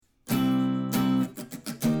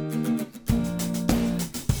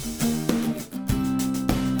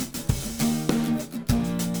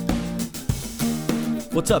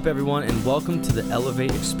What's up, everyone, and welcome to the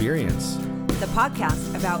Elevate Experience, the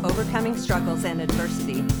podcast about overcoming struggles and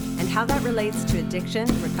adversity and how that relates to addiction,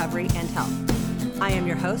 recovery, and health. I am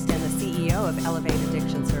your host and the CEO of Elevate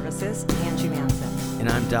Addiction Services, Angie Manson. And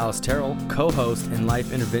I'm Dallas Terrell, co-host and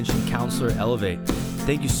life intervention counselor at Elevate.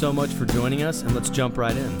 Thank you so much for joining us, and let's jump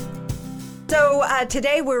right in. So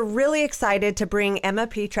today we're really excited to bring Emma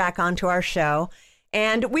Pietrzak onto our show.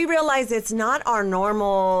 And we realize it's not our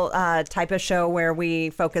normal type of show where we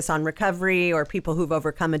focus on recovery or people who've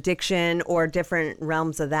overcome addiction or different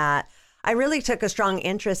realms of that. I really took a strong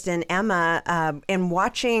interest in Emma in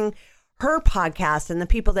watching her podcast and the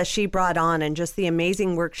people that she brought on and just the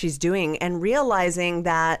amazing work she's doing, and realizing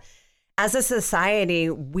that as a society,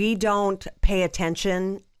 we don't pay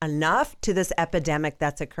attention enough to this epidemic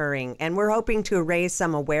that's occurring. And we're hoping to raise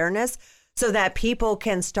some awareness so that people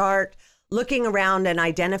can start looking around and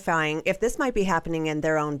identifying if this might be happening in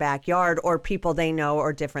their own backyard or people they know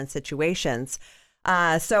or different situations.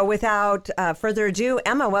 So without further ado,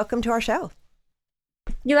 Emma, welcome to our show.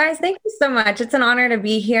 You guys, thank you so much. It's an honor to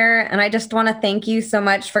be here. And I just want to thank you so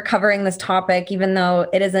much for covering this topic, even though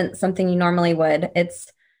it isn't something you normally would. It's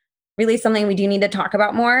really something we do need to talk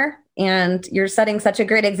about more. And you're setting such a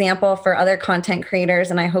great example for other content creators.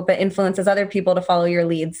 And I hope it influences other people to follow your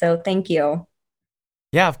lead. So thank you.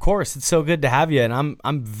 Yeah, of course. It's so good to have you. And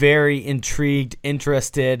I'm very intrigued,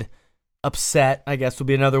 interested, upset, I guess would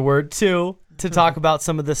be another word too, to talk about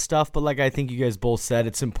some of this stuff. But like I think you guys both said,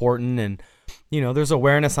 it's important. And, you know, there's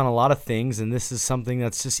awareness on a lot of things. And this is something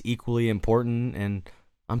that's just equally important. And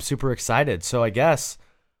I'm super excited. So I guess,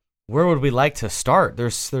 where would we like to start?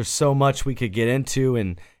 There's so much we could get into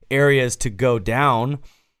and areas to go down.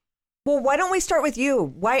 Well, why don't we start with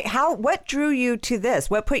you? What drew you to this?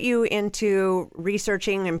 What put you into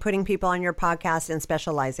researching and putting people on your podcast and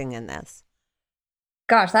specializing in this?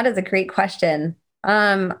 Gosh, that is a great question.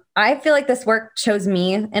 I feel like this work chose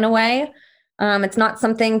me in a way. It's not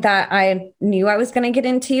something that I knew I was going to get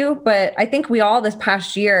into, but I think we all this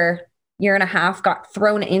past year and a half got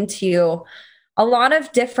thrown into a lot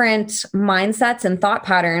of different mindsets and thought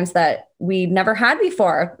patterns that we never had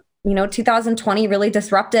before. You know, 2020 really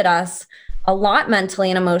disrupted us a lot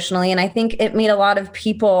mentally and emotionally. And I think it made a lot of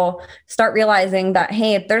people start realizing that,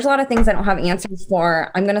 hey, there's a lot of things I don't have answers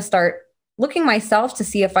for. I'm going to start looking myself to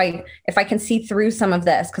see if I can see through some of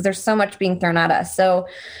this, because there's so much being thrown at us. So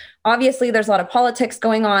obviously there's a lot of politics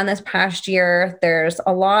going on this past year. There's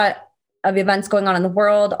a lot of events going on in the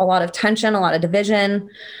world, a lot of tension, a lot of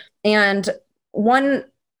division. And one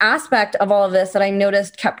aspect of all of this that I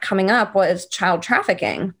noticed kept coming up was child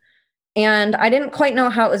trafficking. And I didn't quite know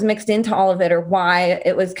how it was mixed into all of it or why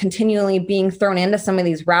it was continually being thrown into some of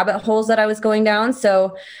these rabbit holes that I was going down.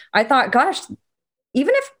 So I thought, gosh,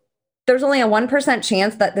 even if there's only a 1%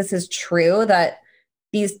 chance that this is true, that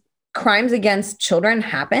these crimes against children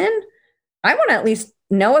happen, I want to at least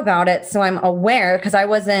know about it so I'm aware, because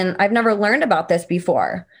I've never learned about this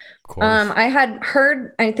before. I had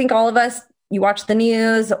heard, I think all of us, you watch the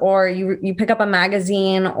news or you pick up a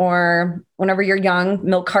magazine, or whenever you're young,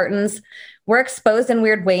 milk cartons, we're exposed in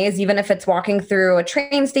weird ways, even if it's walking through a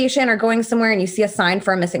train station or going somewhere and you see a sign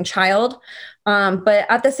for a missing child. But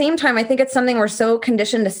at the same time, I think it's something we're so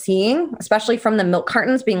conditioned to seeing, especially from the milk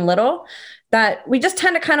cartons being little, that we just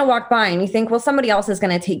tend to kind of walk by and you think, well, somebody else is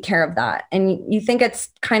going to take care of that. And you think it's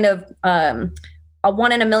kind of a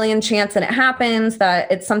 1 in a million chance that it happens,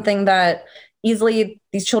 that it's something that easily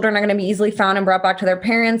these children are going to be easily found and brought back to their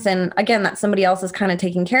parents. And again, that somebody else is kind of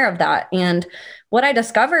taking care of that. And what I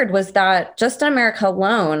discovered was that just in America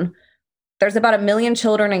alone, there's about 1 million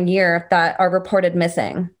children a year that are reported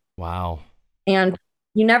missing. Wow. And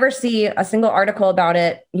you never see a single article about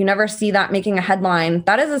it. You never see that making a headline.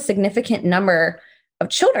 That is a significant number of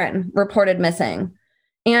children reported missing.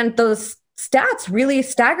 And those stats really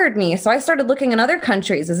staggered me. So I started looking in other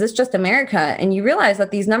countries. Is this just America? And you realize that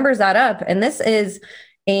these numbers add up. And this is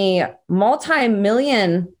a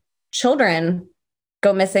multi-million children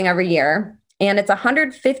go missing every year. And it's a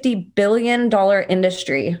 $150 billion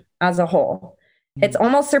industry as a whole. It's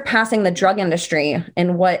almost surpassing the drug industry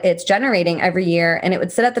and what it's generating every year. And it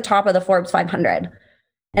would sit at the top of the Forbes 500.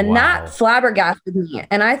 And Wow. That flabbergasted me.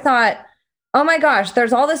 And I thought, oh my gosh,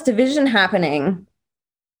 there's all this division happening.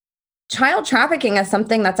 Child trafficking is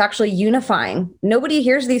something that's actually unifying. Nobody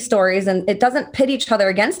hears these stories and it doesn't pit each other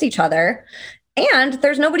against each other. And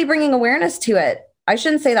there's nobody bringing awareness to it. I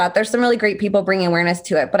shouldn't say that. There's some really great people bringing awareness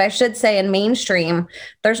to it. But I should say in mainstream,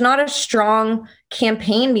 there's not a strong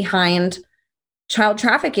campaign behind child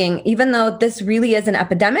trafficking, even though this really is an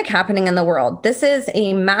epidemic happening in the world. This is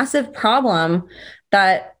a massive problem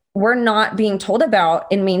that we're not being told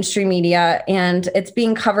about in mainstream media, and it's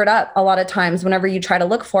being covered up a lot of times whenever you try to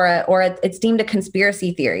look for it, or it's deemed a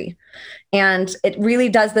conspiracy theory. And it really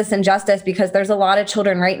does this injustice because there's a lot of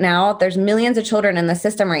children right now. There's millions of children in the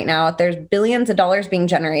system right now. There's billions of dollars being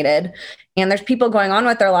generated, and there's people going on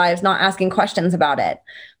with their lives not asking questions about it.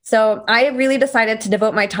 So I really decided to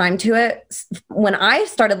devote my time to it. When I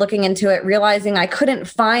started looking into it, realizing I couldn't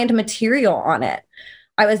find material on it,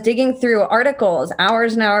 I was digging through articles,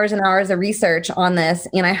 hours and hours and hours of research on this,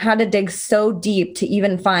 and I had to dig so deep to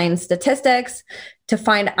even find statistics, to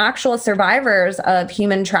find actual survivors of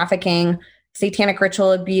human trafficking, satanic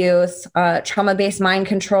ritual abuse, trauma-based mind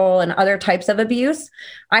control, and other types of abuse.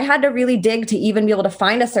 I had to really dig to even be able to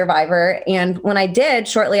find a survivor. And when I did,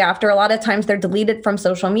 shortly after, a lot of times they're deleted from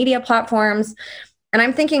social media platforms. And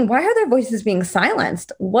I'm thinking, why are their voices being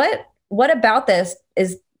silenced? What about this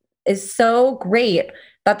is so great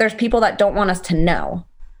that there's people that don't want us to know?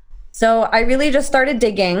 So I really just started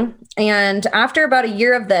digging. And after about a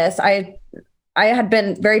year of this, I had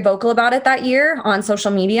been very vocal about it that year on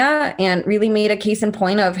social media and really made a case in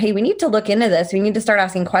point of, hey, we need to look into this. We need to start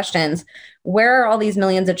asking questions. Where are all these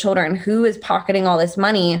millions of children? Who is pocketing all this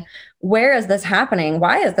money? Where is this happening?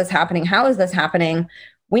 Why is this happening? How is this happening?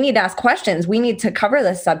 We need to ask questions. We need to cover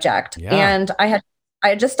this subject. Yeah. And I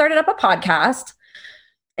had just started up a podcast.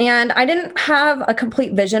 And I didn't have a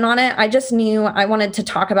complete vision on it. I just knew I wanted to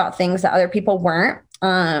talk about things that other people weren't.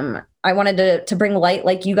 I wanted to bring light,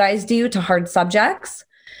 like you guys do, to hard subjects.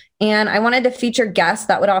 And I wanted to feature guests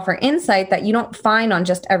that would offer insight that you don't find on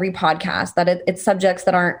just every podcast, that it's subjects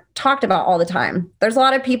that aren't talked about all the time. There's a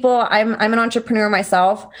lot of people, I'm an entrepreneur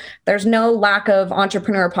myself. There's no lack of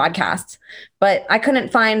entrepreneur podcasts, but I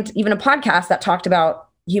couldn't find even a podcast that talked about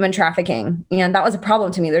human trafficking. And that was a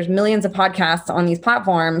problem to me. There's millions of podcasts on these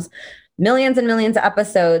platforms, millions and millions of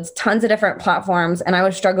episodes, tons of different platforms. And I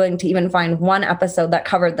was struggling to even find one episode that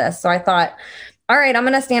covered this. So I thought, all right, I'm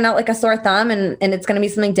going to stand out like a sore thumb, and it's going to be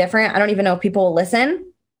something different. I don't even know if people will listen,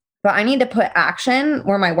 but I need to put action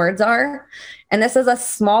where my words are. And this is a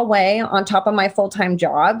small way on top of my full-time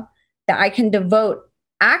job that I can devote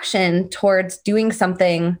action towards doing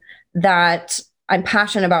something that I'm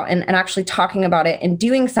passionate about, and actually talking about it and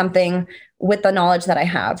doing something with the knowledge that I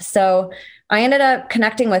have. So I ended up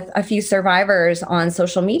connecting with a few survivors on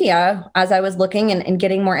social media as I was looking and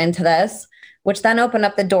getting more into this, which then opened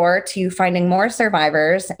up the door to finding more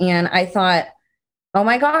survivors. And I thought, oh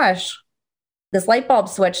my gosh, this light bulb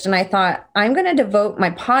switched. And I thought, I'm going to devote my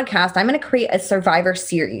podcast. I'm going to create a survivor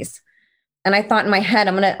series. And I thought in my head,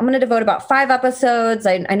 I'm going to devote about 5 episodes.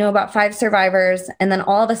 I know about 5 survivors. And then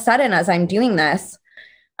all of a sudden, as I'm doing this,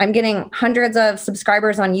 I'm getting hundreds of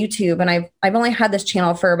subscribers on YouTube. And I've only had this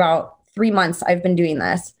channel for about 3 months. I've been doing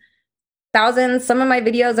this. Thousands. Some of my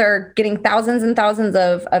videos are getting thousands and thousands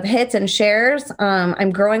of hits and shares.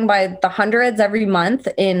 I'm growing by the hundreds every month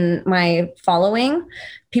in my following.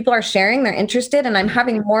 People are sharing, they're interested, and I'm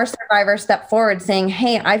having more survivors step forward saying,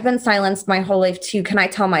 hey, I've been silenced my whole life too. Can I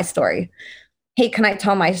tell my story? Hey, can I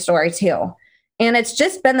tell my story too? And it's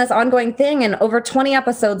just been this ongoing thing. And over 20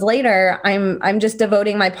 episodes later, I'm just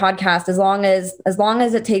devoting my podcast as long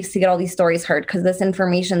as it takes to get all these stories heard, because this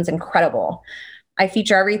information is incredible. I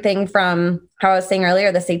feature everything from, how I was saying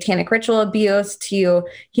earlier, the satanic ritual abuse, to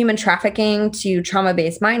human trafficking, to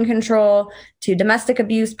trauma-based mind control, to domestic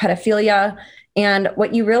abuse, pedophilia. And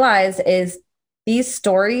what you realize is these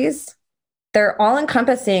stories, they're all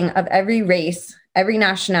encompassing of every race, every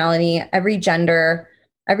nationality, every gender,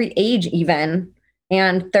 every age even.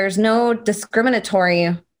 And there's no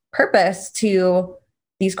discriminatory purpose to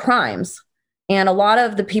these crimes. And a lot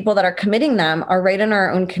of the people that are committing them are right in our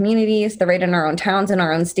own communities, they're right in our own towns, in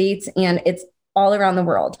our own states, and it's all around the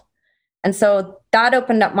world. And so that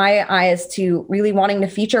opened up my eyes to really wanting to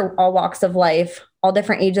feature all walks of life, all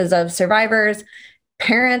different ages of survivors,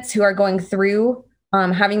 parents who are going through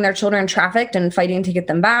having their children trafficked and fighting to get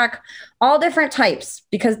them back, all different types,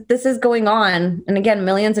 because this is going on. And again,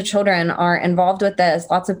 millions of children are involved with this.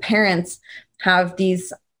 Lots of parents have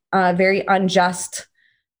these very unjust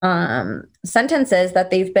sentences that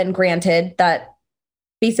they've been granted that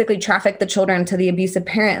basically traffic the children to the abusive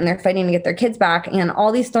parent, and they're fighting to get their kids back. And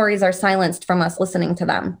all these stories are silenced from us listening to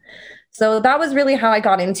them. So that was really how I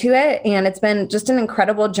got into it. And it's been just an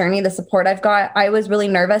incredible journey, the support I've got. I was really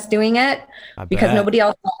nervous doing it because nobody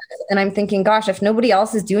else was. And I'm thinking, gosh, if nobody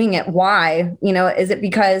else is doing it, why? Is it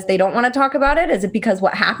because they don't want to talk about it? Is it because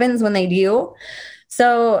what happens when they do?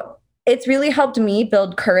 So it's really helped me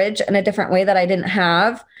build courage in a different way that I didn't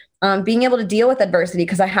have. Being able to deal with adversity,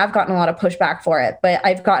 because I have gotten a lot of pushback for it, but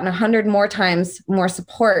I've gotten 100 more times more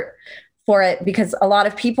support for it, because a lot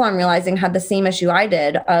of people, I'm realizing, had the same issue I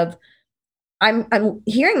did of I'm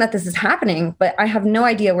hearing that this is happening, but I have no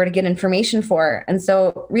idea where to get information for. And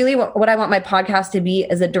so really what I want my podcast to be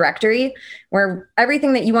is a directory where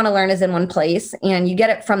everything that you want to learn is in one place and you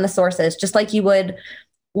get it from the sources, just like you would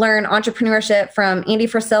learn entrepreneurship from Andy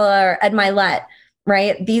Frisella or Ed Milet,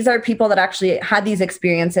 right? These are people that actually had these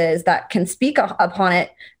experiences that can speak upon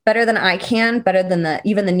it better than I can, better than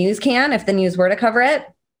even the news can, if the news were to cover it,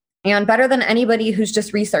 and better than anybody who's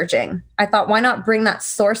just researching. I thought, why not bring that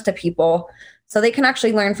source to people so they can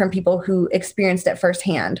actually learn from people who experienced it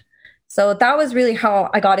firsthand? So that was really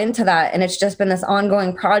how I got into that. And it's just been this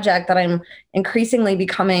ongoing project that I'm increasingly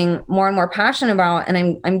becoming more and more passionate about.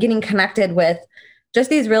 And I'm getting connected with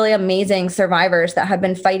just these really amazing survivors that have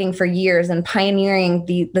been fighting for years and pioneering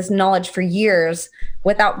this knowledge for years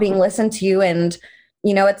without being listened to. And,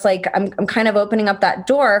 you know, it's like I'm kind of opening up that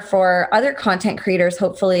door for other content creators,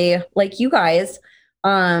 hopefully like you guys,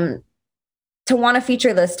 to want to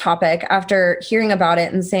feature this topic after hearing about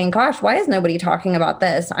it and saying, gosh, why is nobody talking about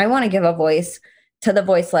this? I want to give a voice to the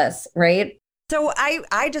voiceless, right? So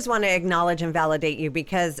I just want to acknowledge and validate you,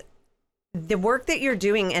 because the work that you're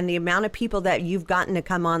doing and the amount of people that you've gotten to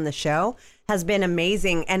come on the show has been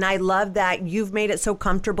amazing. And I love that you've made it so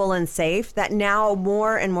comfortable and safe that now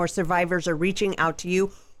more and more survivors are reaching out to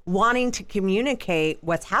you, wanting to communicate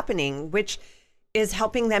what's happening, which is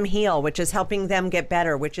helping them heal, which is helping them get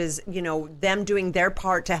better, which is, you know, them doing their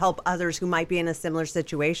part to help others who might be in a similar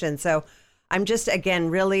situation. So I'm just, again,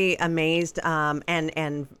 really amazed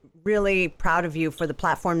and really proud of you for the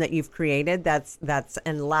platform that you've created that's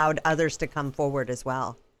allowed others to come forward as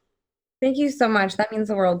well. Thank you so much. That means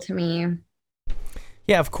the world to me.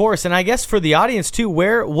 Yeah, of course. And I guess for the audience too,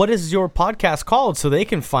 what is your podcast called so they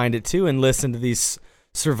can find it too and listen to these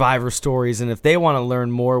survivor stories? And if they want to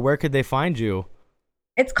learn more, where could they find you?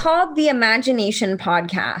 It's called The Imagination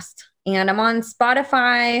Podcast. And I'm on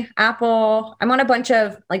Spotify, Apple. I'm on a bunch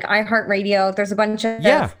of like iHeartRadio. There's a bunch of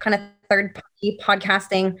kind of third-party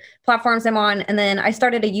podcasting platforms I'm on. And then I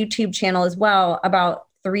started a YouTube channel as well about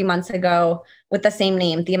 3 months ago with the same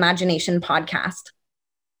name, The Imagination Podcast.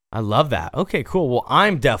 I love that. Okay, cool. Well,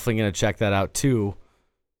 I'm definitely going to check that out too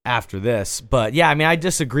after this. But yeah, I mean, I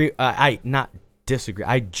disagree. I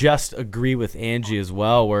just agree with Angie as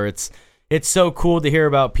well, where it's so cool to hear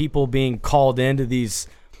about people being called into these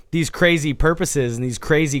crazy purposes and these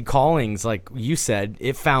crazy callings. Like you said,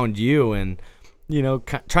 it found you, and, you know,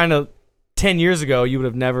 trying to 10 years ago, you would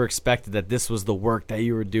have never expected that this was the work that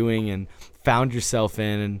you were doing and found yourself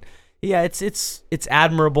in. And yeah, it's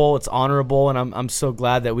admirable. It's honorable. And I'm so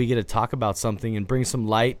glad that we get to talk about something and bring some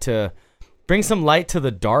light to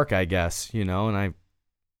the dark, I guess, you know, and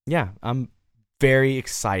I'm very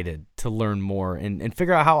excited to learn more and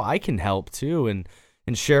figure out how I can help too, and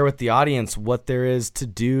share with the audience what there is to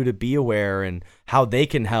do to be aware and how they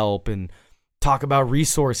can help, and talk about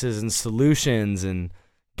resources and solutions. And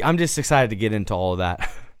I'm just excited to get into all of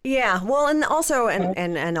that. Yeah. Well, and also,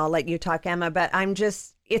 and I'll let you talk, Emma, but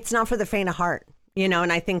it's not for the faint of heart, you know,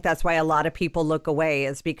 and I think that's why a lot of people look away,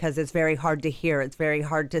 is because it's very hard to hear. It's very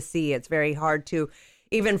hard to see. It's very hard to,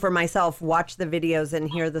 even for myself, watch the videos and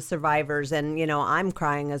hear the survivors. And, you know, I'm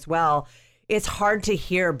crying as well. It's hard to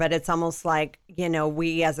hear, but it's almost like, you know,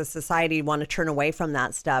 we as a society want to turn away from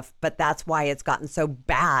that stuff, but that's why it's gotten so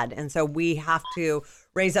bad. And so we have to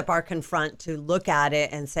raise up our confront to look at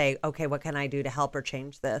it and say, okay, what can I do to help or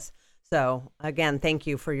change this? So again, thank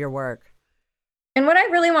you for your work. And what I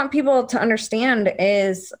really want people to understand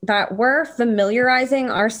is that we're familiarizing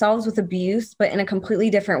ourselves with abuse, but in a completely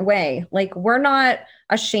different way. Like, we're not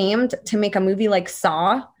ashamed to make a movie like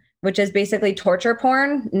Saw, which is basically torture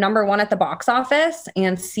porn, #1 at the box office,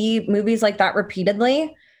 and see movies like that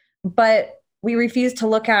repeatedly. But we refuse to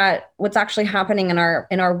look at what's actually happening in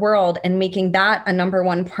our world and making that a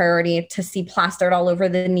 #1 priority to see plastered all over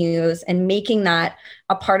the news and making that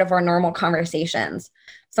a part of our normal conversations.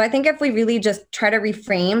 So I think if we really just try to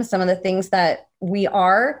reframe some of the things that we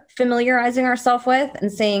are familiarizing ourselves with and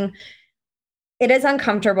saying, it is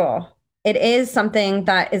uncomfortable. It is something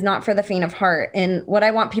that is not for the faint of heart. And what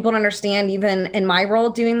I want people to understand, even in my role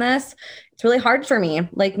doing this, it's really hard for me.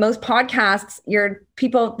 Like most podcasts,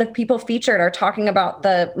 the people featured are talking about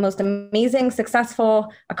the most amazing,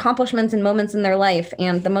 successful accomplishments and moments in their life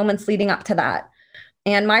and the moments leading up to that.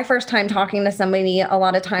 And my first time talking to somebody a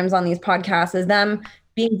lot of times on these podcasts is them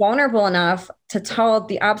being vulnerable enough to tell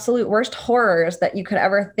the absolute worst horrors that you could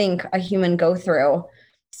ever think a human go through.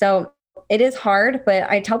 So it is hard, but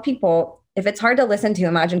I tell people, if it's hard to listen to,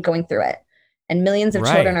 imagine going through it. And millions of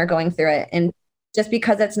children are going through it. And just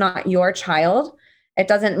because it's not your child, It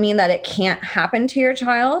doesn't mean that it can't happen to your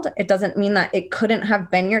child. It doesn't mean that it couldn't have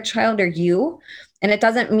been your child or you. And it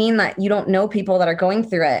doesn't mean that you don't know people that are going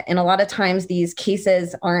through it. And a lot of times these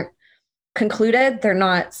cases aren't concluded, they're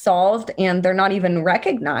not solved, and they're not even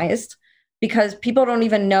recognized because people don't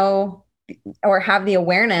even know or have the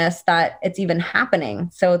awareness that it's even happening.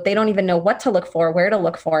 So they don't even know what to look for, where to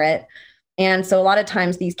look for it. And so a lot of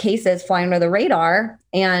times these cases fly under the radar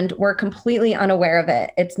and we're completely unaware of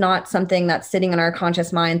it. It's not something that's sitting in our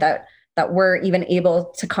conscious mind that we're even able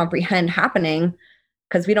to comprehend happening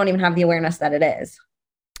because we don't even have the awareness that it is.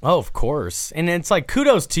 Oh, of course. And it's like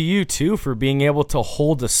kudos to you too for being able to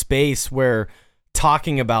hold a space where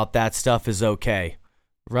talking about that stuff is okay,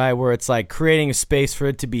 right? Where it's like creating a space for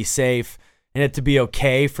it to be safe and it to be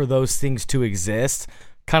okay for those things to exist.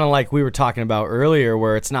 Kind of like we were talking about earlier,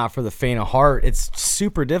 where it's not for the faint of heart. It's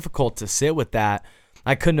super difficult to sit with that.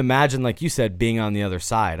 I couldn't imagine, like you said, being on the other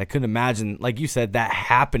side. I couldn't imagine, like you said, that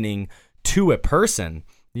happening to a person,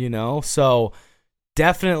 you know? So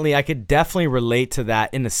definitely, I could definitely relate to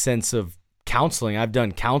that in the sense of counseling. I've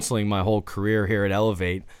done counseling my whole career here at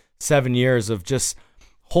Elevate, 7 years of just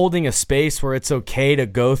holding a space where it's okay to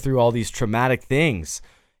go through all these traumatic things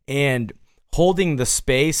and holding the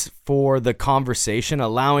space for the conversation,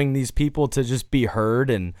 allowing these people to just be heard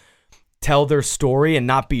and tell their story and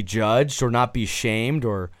not be judged or not be shamed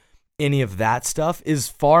or any of that stuff is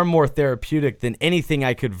far more therapeutic than anything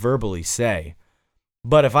I could verbally say.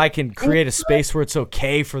 But if I can create a space where it's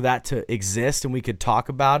okay for that to exist and we could talk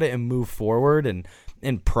about it and move forward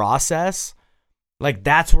and process, like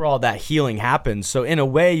that's where all that healing happens. So in a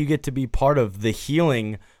way, you get to be part of the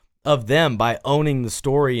healing of them by owning the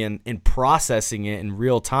story and processing it in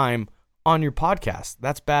real time on your podcast.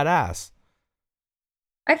 That's badass.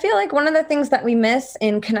 I feel like one of the things that we miss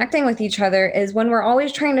in connecting with each other is when we're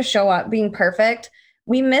always trying to show up being perfect,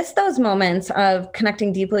 we miss those moments of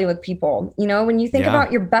connecting deeply with people. You know, when you think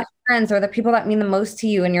about your best friends or the people that mean the most to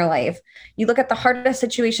you in your life, you look at the hardest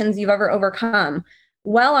situations you've ever overcome.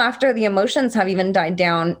 Well, after the emotions have even died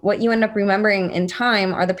down, what you end up remembering in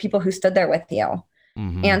time are the people who stood there with you.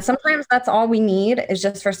 Mm-hmm. And sometimes that's all we need is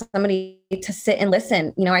just for somebody to sit and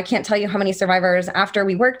listen. You know, I can't tell you how many survivors after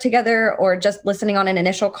we worked together or just listening on an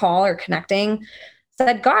initial call or connecting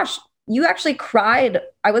said, gosh, you actually cried.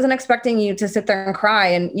 I wasn't expecting you to sit there and cry,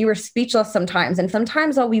 and you were speechless sometimes. And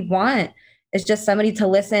sometimes all we want is just somebody to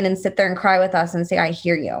listen and sit there and cry with us and say, I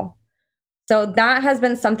hear you. So that has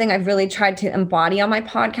been something I've really tried to embody on my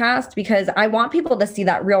podcast because I want people to see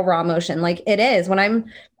that real raw emotion. Like it is when I'm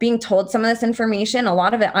being told some of this information, a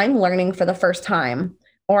lot of it I'm learning for the first time,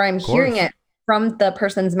 or I'm hearing it from the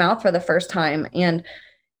person's mouth for the first time. And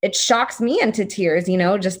it shocks me into tears, you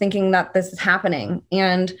know, just thinking that this is happening.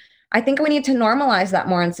 And I think we need to normalize that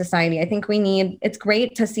more in society. I think it's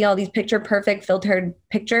great to see all these picture perfect filtered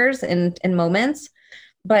pictures and moments,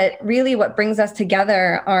 but really what brings us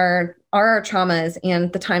together are our traumas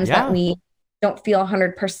and the times that we don't feel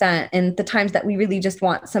 100% and the times that we really just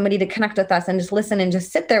want somebody to connect with us and just listen and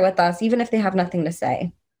just sit there with us, even if they have nothing to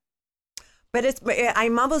say. But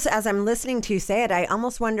I'm almost, as I'm listening to you say it, I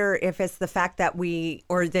almost wonder if it's the fact that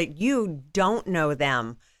that you don't know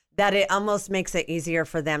them, that it almost makes it easier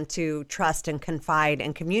for them to trust and confide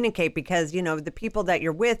and communicate because, you know, the people that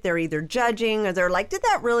you're with, they're either judging or they're like, did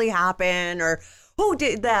that really happen? Or who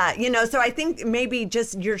did that? You know, so I think maybe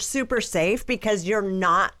just you're super safe because you're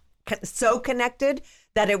not so connected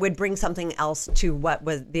that it would bring something else to what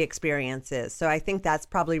was the experience is. So I think that's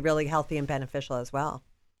probably really healthy and beneficial as well.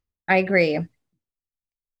 I agree.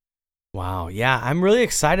 Wow. Yeah. I'm really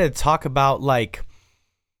excited to talk about like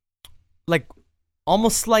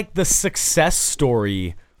almost like the success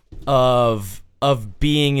story of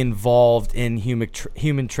being involved in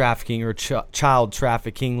human trafficking or child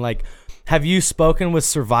trafficking. Like, have you spoken with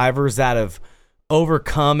survivors that have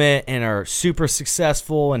overcome it and are super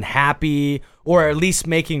successful and happy, or at least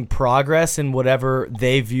making progress in whatever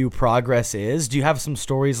they view progress is? Do you have some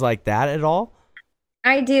stories like that at all?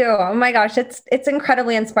 I do. Oh my gosh, it's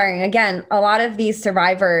incredibly inspiring. Again, a lot of these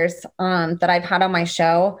survivors that I've had on my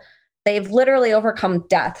show, they've literally overcome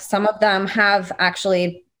death. Some of them have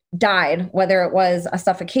actually died, whether it was a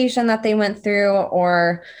suffocation that they went through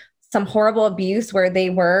or some horrible abuse where they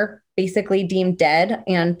were basically deemed dead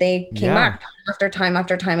and they came back after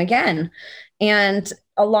time again. And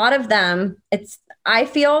a lot of them, I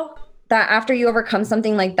feel that after you overcome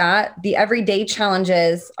something like that, the everyday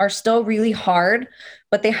challenges are still really hard,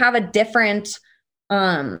 but they have a different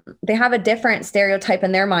stereotype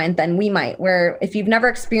in their mind than we might, where if you've never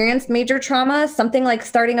experienced major trauma, something like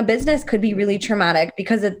starting a business could be really traumatic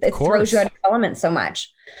because it throws you out of element so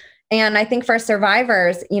much. And I think for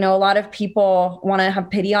survivors, a lot of people want to have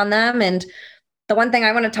pity on them. And the one thing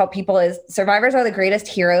I want to tell people is survivors are the greatest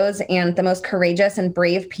heroes and the most courageous and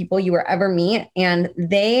brave people you will ever meet. And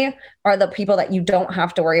they are the people that you don't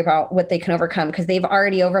have to worry about what they can overcome, because they've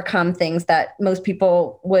already overcome things that most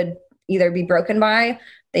people would either be broken by,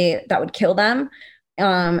 that would kill them,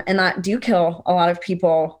 and that do kill a lot of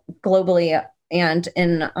people globally and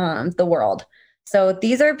in the world. So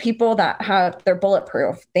these are people that they're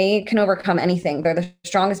bulletproof. They can overcome anything. They're the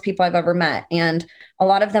strongest people I've ever met. And a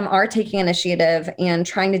lot of them are taking initiative and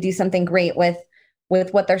trying to do something great with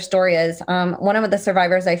what their story is. One of the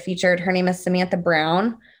survivors I featured, her name is Samantha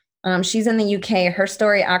Brown. She's in the UK. Her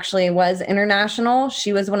story actually was international.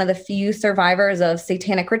 She was one of the few survivors of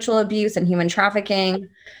satanic ritual abuse and human trafficking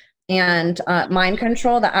and mind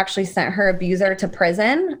control that actually sent her abuser to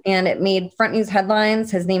prison. And it made front news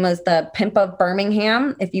headlines. His name was the Pimp of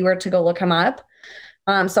Birmingham, if you were to go look him up.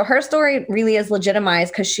 So her story really is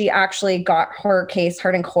legitimized because she actually got her case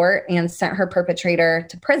heard in court and sent her perpetrator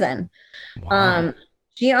to prison. Wow.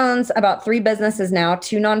 She owns about 3 businesses now,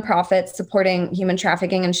 2 nonprofits supporting human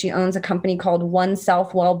trafficking, and she owns a company called One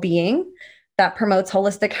Self Wellbeing that promotes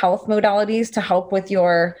holistic health modalities to help with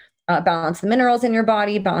your balance the minerals in your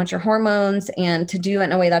body, balance your hormones, and to do it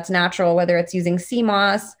in a way that's natural, whether it's using sea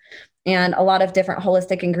moss and a lot of different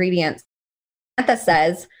holistic ingredients. What that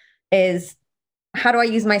says is, how do I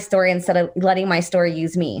use my story instead of letting my story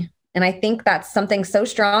use me? And I think that's something so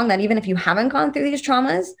strong that even if you haven't gone through these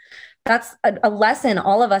traumas, that's a lesson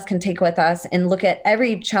all of us can take with us and look at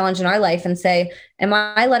every challenge in our life and say, am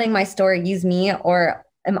I letting my story use me, or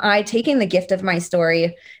am I taking the gift of my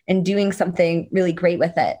story and doing something really great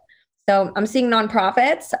with it? So I'm seeing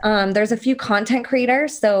nonprofits. There's a few content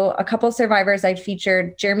creators. So a couple survivors I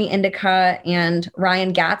featured, Jeremy Indica and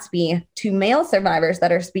Ryan Gatsby, 2 male survivors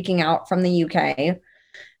that are speaking out from the UK.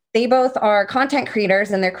 They both are content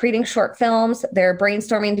creators and they're creating short films. They're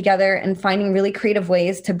brainstorming together and finding really creative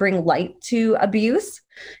ways to bring light to abuse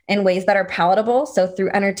in ways that are palatable. So through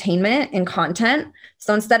entertainment and content.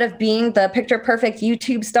 So instead of being the picture perfect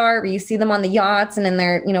YouTube star where you see them on the yachts and in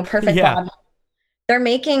their, perfect body, they're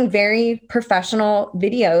making very professional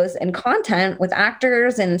videos and content with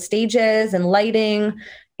actors and stages and lighting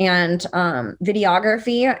and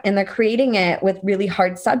videography, and they're creating it with really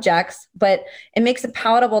hard subjects, but it makes it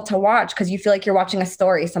palatable to watch because you feel like you're watching a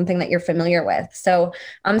story, something that you're familiar with. So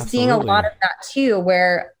I'm seeing a lot of that too,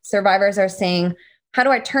 where survivors are saying, how do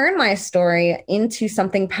I turn my story into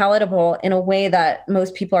something palatable in a way that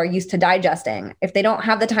most people are used to digesting? If they don't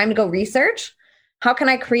have the time to go research, how can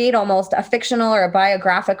I create almost a fictional or a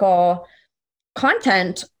biographical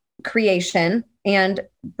content creation and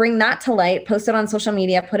bring that to light, post it on social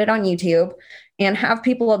media, put it on YouTube, and have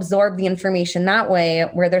people absorb the information that way,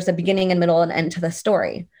 where there's a beginning and middle and end to the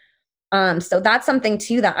story. So that's something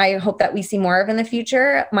too that I hope that we see more of in the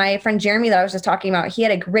future. My friend Jeremy that I was just talking about, he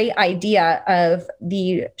had a great idea of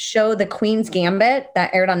the show The Queen's Gambit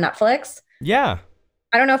that aired on Netflix. Yeah.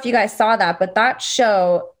 I don't know if you guys saw that, but that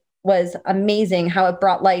show was amazing, how it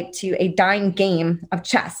brought light to a dying game of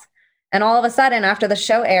chess. And all of a sudden, after the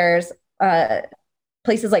show airs,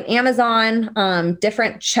 places like Amazon,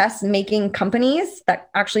 different chess making companies that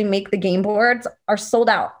actually make the game boards are sold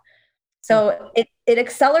out. So it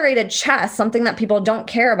accelerated chess, something that people don't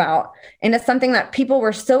care about. And it's something that people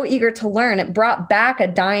were so eager to learn. It brought back a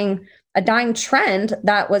dying trend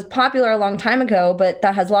that was popular a long time ago, but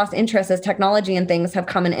that has lost interest as technology and things have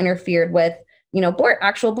come and interfered with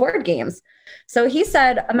actual board games. So he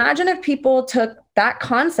said, imagine if people took that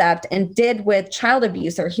concept and did with child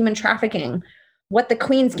abuse or human trafficking what the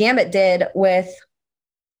Queen's Gambit did with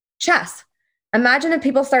chess. Imagine if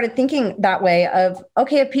people started thinking that way of,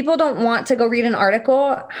 okay, if people don't want to go read an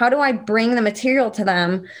article, how do I bring the material to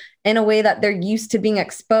them in a way that they're used to being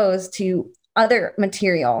exposed to other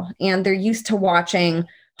material and they're used to watching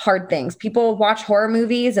hard things? People watch horror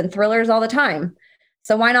movies and thrillers all the time.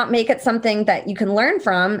 So why not make it something that you can learn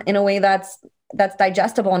from in a way that's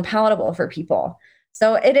digestible and palatable for people?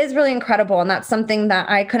 So it is really incredible. And that's something that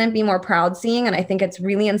I couldn't be more proud seeing. And I think it's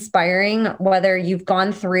really inspiring, whether you've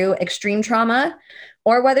gone through extreme trauma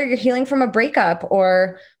or whether you're healing from a breakup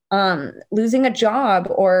or losing a job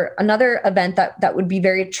or another event that would be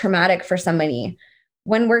very traumatic for somebody.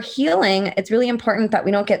 When we're healing, it's really important that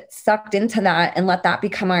we don't get sucked into that and let that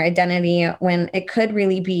become our identity, when it could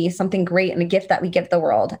really be something great and a gift that we give the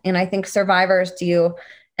world. And I think survivors do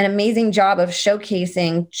an amazing job of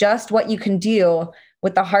showcasing just what you can do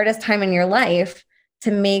with the hardest time in your life to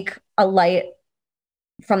make a light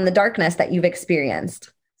from the darkness that you've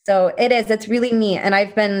experienced. So it's really neat. And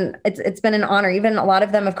it's been an honor. Even a lot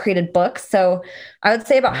of them have created books. So I would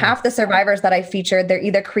say about half the survivors that I featured, they're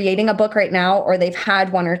either creating a book right now or they've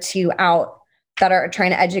had one or two out that are trying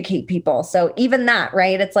to educate people. So even that,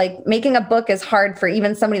 right? It's like making a book is hard for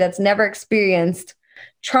even somebody that's never experienced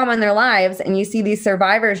trauma in their lives. And you see these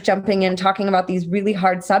survivors jumping in, talking about these really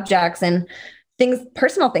hard subjects and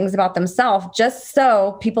personal things about themselves, just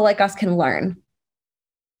so people like us can learn.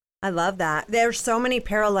 I love that. There's so many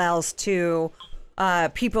parallels to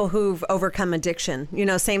people who've overcome addiction.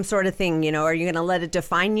 Same sort of thing. Are you going to let it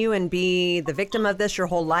define you and be the victim of this your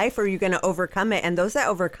whole life, or are you going to overcome it? And those that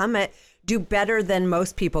overcome it do better than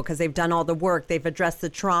most people because they've done all the work. They've addressed the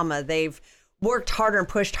trauma. They've worked harder and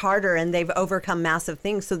pushed harder, and they've overcome massive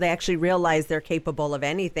things. So they actually realize they're capable of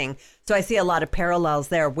anything. So I see a lot of parallels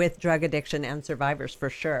there with drug addiction and survivors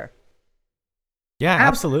for sure. Yeah,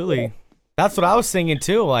 absolutely. That's what I was thinking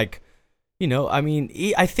too. Like,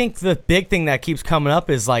 I think the big thing that keeps coming up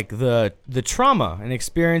is like the trauma and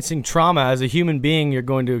experiencing trauma. As a human being, you're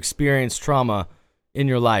going to experience trauma in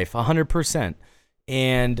your life 100%.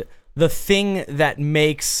 And the thing that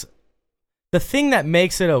makes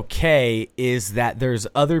it okay is that there's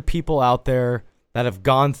other people out there that have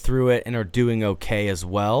gone through it and are doing okay as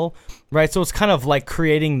well, right? So it's kind of like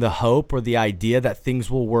creating the hope or the idea that things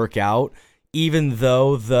will work out even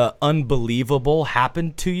though the unbelievable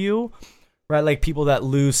happened to you, right? Like people that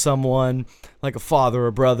lose someone, like a father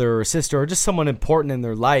or brother or sister or just someone important in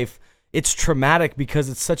their life. It's traumatic because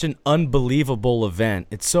it's such an unbelievable event.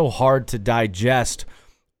 It's so hard to digest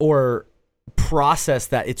or process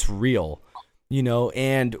that it's real,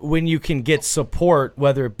 and when you can get support,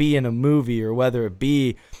 whether it be in a movie or whether it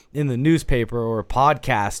be in the newspaper or a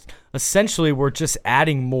podcast, essentially we're just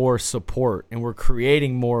adding more support and we're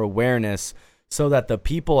creating more awareness so that the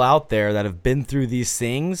people out there that have been through these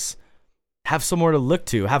things have somewhere to look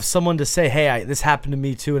to, have someone to say, hey, this happened to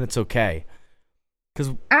me too, and it's okay.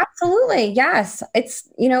 Absolutely. Yes. It's,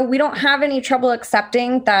 we don't have any trouble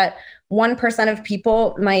accepting that 1% of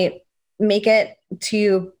people might make it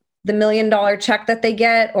to the $1 million check that they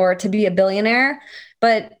get or to be a billionaire.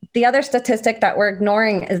 But the other statistic that we're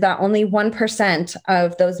ignoring is that only 1%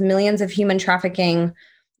 of those millions of human trafficking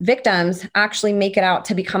victims actually make it out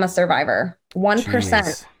to become a survivor. 1%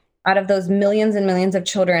 Jeez. out of those millions and millions of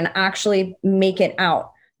children actually make it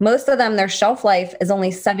out. Most of them, their shelf life is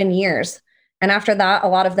only 7 years. And after that, a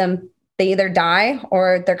lot of them, they either die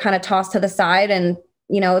or they're kind of tossed to the side and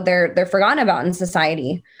they're forgotten about in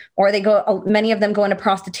society, or many of them go into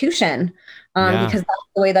prostitution because that's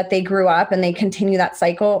the way that they grew up and they continue that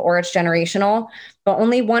cycle, or it's generational. But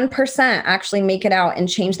only 1% actually make it out and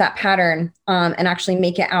change that pattern and actually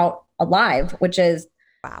make it out alive, which is,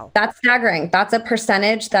 wow, that's staggering. That's a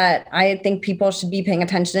percentage that I think people should be paying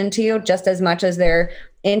attention to just as much as they're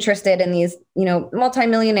interested in these,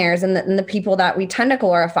 multimillionaires and the people that we tend to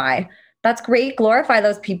glorify. That's great. Glorify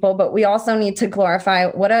those people, but we also need to glorify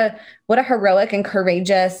what a heroic and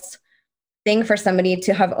courageous thing for somebody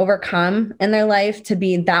to have overcome in their life, to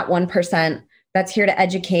be that 1% that's here to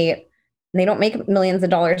educate. And they don't make millions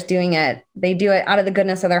of dollars doing it. They do it out of the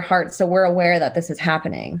goodness of their heart. So we're aware that this is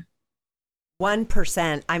happening.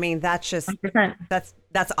 1%. I mean, that's just 1%.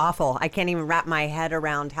 that's awful. I can't even wrap my head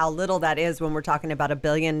around how little that is when we're talking about $1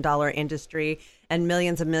 billion industry and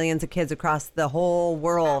millions of kids across the whole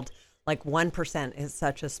world. Like 1% is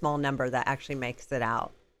such a small number that actually makes it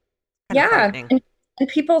out. Yeah. And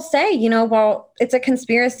people say, well, it's a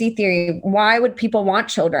conspiracy theory. Why would people want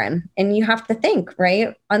children? And you have to think,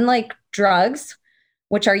 right? Unlike drugs,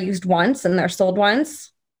 which are used once and they're sold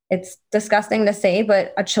once, it's disgusting to say,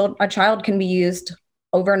 but a child can be used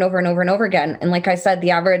over and over and over and over again. And like I said,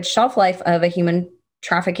 the average shelf life of a human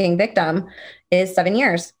trafficking victim is 7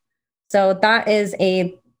 years. So that is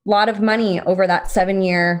a lot of money over that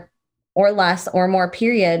 7-year or less or more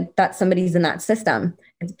period that somebody's in that system.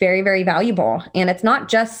 It's very, very valuable. And it's not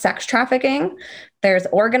just sex trafficking. There's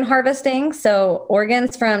organ harvesting. So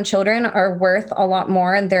organs from children are worth a lot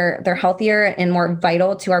more, and they're healthier and more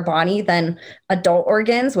vital to our body than adult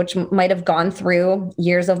organs, which might have gone through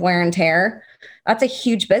years of wear and tear. That's a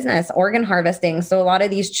huge business, organ harvesting. So a lot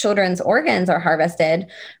of these children's organs are harvested.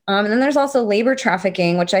 And then there's also labor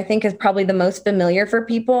trafficking, which I think is probably the most familiar for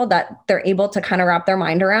people that they're able to kind of wrap their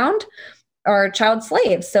mind around, or child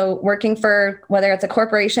slaves. So working for, whether it's a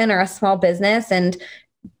corporation or a small business, and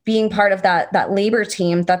being part of that labor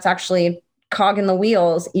team that's actually cog in the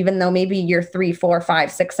wheels, even though maybe you're 3, 4,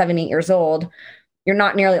 5, 6, 7, 8 years old, you're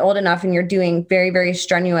not nearly old enough and you're doing very, very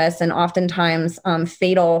strenuous and oftentimes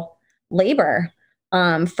fatal labor.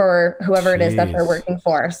 for whoever it is that they're Jeez. working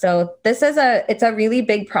for. So it's a really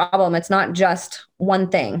big problem. It's not just one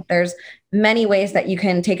thing. There's many ways that you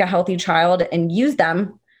can take a healthy child and use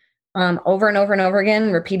them over and over and over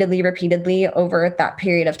again, repeatedly over that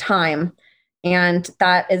period of time. And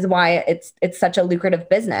that is why it's such a lucrative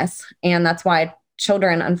business. And that's why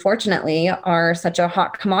children, unfortunately, are such a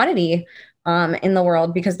hot commodity in the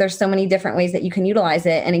world, because there's so many different ways that you can utilize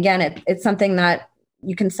it. And again, it's something that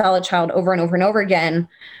you can sell a child over and over and over again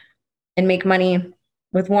and make money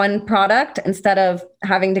with one product instead of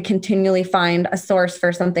having to continually find a source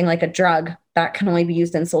for something like a drug that can only be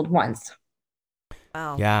used and sold once.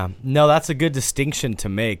 Wow. Yeah. No, that's a good distinction to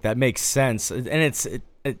make. That makes sense. And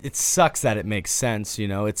it sucks that it makes sense, you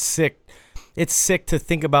know. It's sick. It's sick to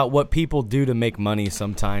think about what people do to make money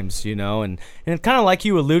sometimes, you know. And kind of like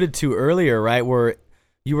you alluded to earlier, right, where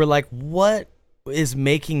you were like, what is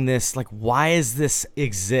making this, like, why does this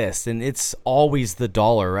exist? And it's always the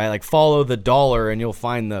dollar, right? Like, follow the dollar and you'll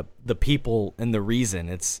find the people and the reason.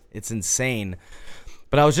 It's insane.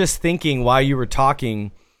 But I was just thinking while you were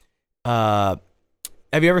talking, have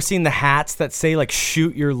you ever seen the hats that say, like,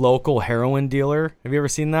 shoot your local heroin dealer? Have you ever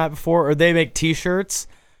seen that before? Or they make t-shirts.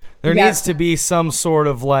 There needs to be some sort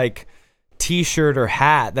of, like, t-shirt or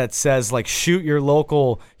hat that says, like, shoot your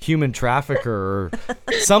local human trafficker or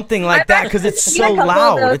something like that, because it's so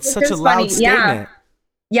loud. It's such a loud statement.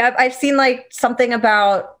 Yeah, I've seen, like, something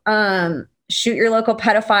about shoot your local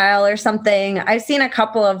pedophile or something. I've seen a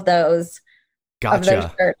couple of those. Gotcha. Of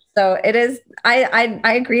those shirts. So it is, I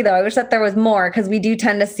agree though. I wish that there was more, because we do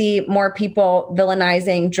tend to see more people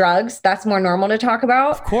villainizing drugs. That's more normal to talk about.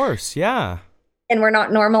 Of course, yeah. And we're not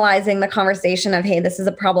normalizing the conversation of, hey, this is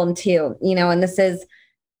a problem too, you know, and this is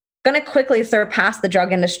going to quickly surpass the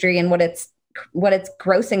drug industry and what it's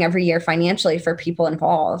grossing every year financially for people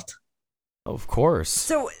involved. Of course.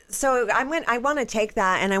 So I want to take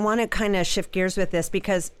that and I want to kind of shift gears with this,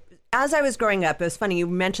 because as I was growing up, it was funny. You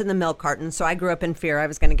mentioned the milk carton. So I grew up in fear I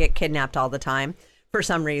was going to get kidnapped all the time for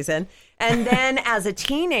some reason. And then as a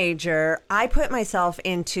teenager, I put myself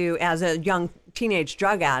into, as a young teenage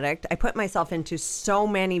drug addict, I put myself into so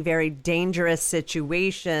many very dangerous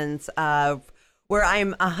situations where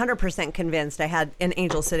I'm 100% convinced I had an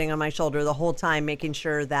angel sitting on my shoulder the whole time, making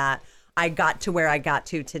sure that I got to where I got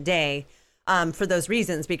to today. For those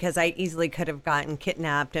reasons, because I easily could have gotten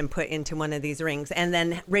kidnapped and put into one of these rings. And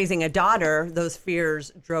then raising a daughter, those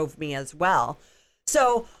fears drove me as well.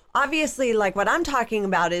 So obviously, like, what I'm talking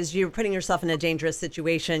about is you're putting yourself in a dangerous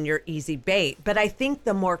situation, you're easy bait. But I think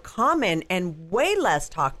the more common and way less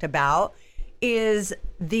talked about is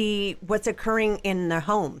what's occurring in the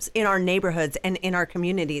homes, in our neighborhoods, and in our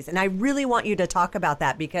communities. And I really want you to talk about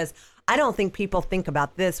that, because I don't think people think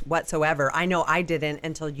about this whatsoever. I know I didn't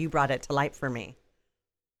until you brought it to light for me.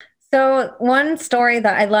 So one story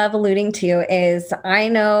that I love alluding to is, I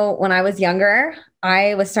know when I was younger,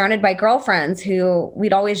 I was surrounded by girlfriends who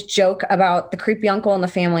we'd always joke about the creepy uncle in the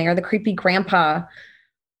family or the creepy grandpa.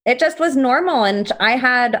 It just was normal. And I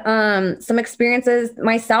had some experiences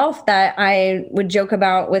myself that I would joke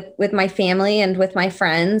about with my family and with my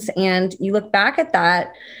friends. And you look back at that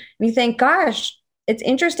and you think, gosh, it's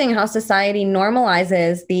interesting how society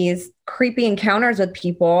normalizes these creepy encounters with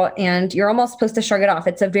people, and you're almost supposed to shrug it off.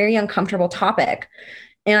 It's a very uncomfortable topic.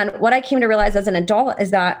 And what I came to realize as an adult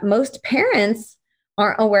is that most parents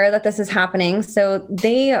aren't aware that this is happening. So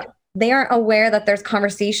they aren't aware that there's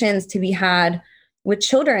conversations to be had with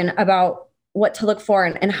children about what to look for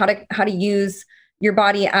and how to use your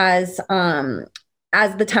body as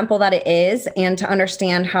the temple that it is, and to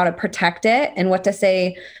understand how to protect it and what to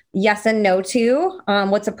say yes and no to,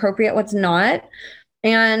 what's appropriate, what's not.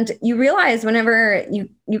 And you realize whenever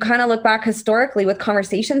you kind of look back historically with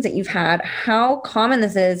conversations that you've had, how common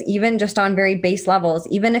this is, even just on very base levels,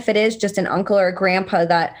 even if it is just an uncle or a grandpa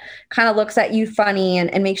that kind of looks at you funny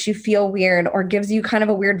and makes you feel weird, or gives you kind of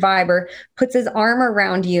a weird vibe, or puts his arm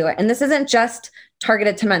around you. And this isn't just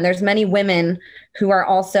targeted to men. There's many women who are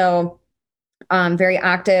also very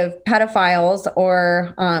active pedophiles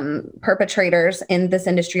or perpetrators in this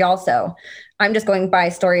industry also. I'm just going by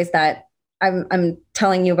stories that I'm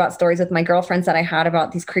telling you about, stories with my girlfriends that I had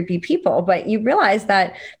about these creepy people. But you realize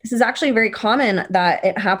that this is actually very common, that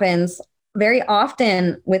it happens very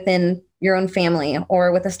often within your own family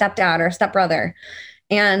or with a stepdad or a stepbrother.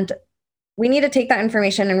 And we need to take that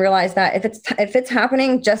information and realize that if it's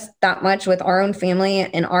happening just that much with our own family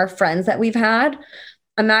and our friends that we've had,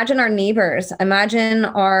 imagine our neighbors, imagine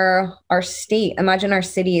our state, imagine our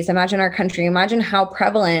cities, imagine our country, imagine how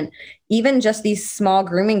prevalent even just these small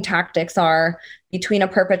grooming tactics are between a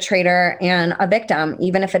perpetrator and a victim,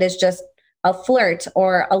 even if it is just a flirt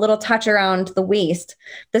or a little touch around the waist.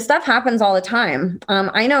 This stuff happens all the time.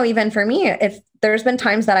 I know even for me, if there's been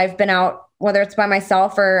times that I've been out, whether it's by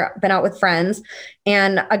myself or been out with friends,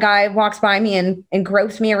 and a guy walks by me and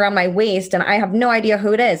gropes me around my waist and I have no idea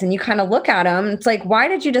who it is. And you kind of look at him, it's like, why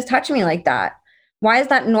did you just touch me like that? Why is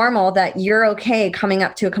that normal that you're okay coming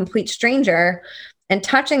up to a complete stranger and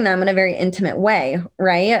touching them in a very intimate way,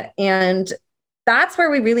 right? And that's where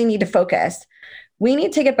we really need to focus. We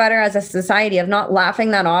need to get better as a society of not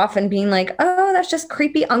laughing that off and being like, oh, that's just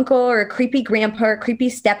creepy uncle or creepy grandpa or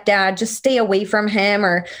creepy stepdad. Just stay away from him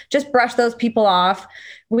or just brush those people off.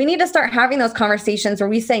 We need to start having those conversations where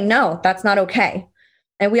we say, no, that's not okay.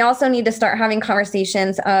 And we also need to start having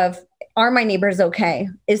conversations of, are my neighbors okay?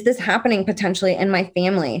 Is this happening potentially in my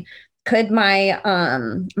family? Could my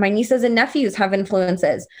nieces and nephews have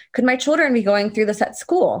influences? Could my children be going through this at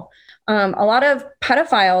school? A lot of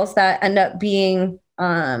pedophiles that end up being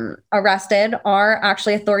arrested are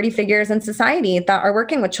actually authority figures in society that are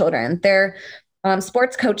working with children. They're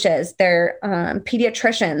sports coaches, they're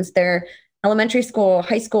pediatricians, they're elementary school,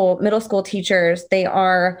 high school, middle school teachers. They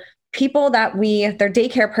are people that they're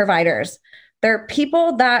daycare providers. They're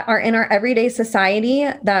people that are in our everyday society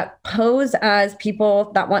that pose as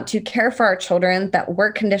people that want to care for our children, that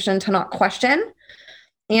we're conditioned to not question.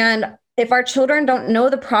 And if our children don't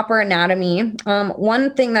know the proper anatomy,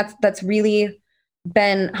 one thing that's really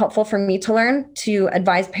been helpful for me to learn to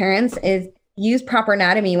advise parents is use proper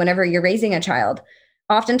anatomy whenever you're raising a child.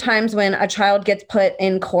 Oftentimes when a child gets put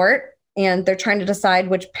in court and they're trying to decide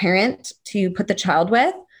which parent to put the child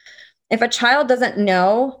with, if a child doesn't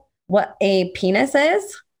know what a penis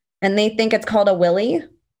is and they think it's called a willy,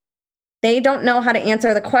 they don't know how to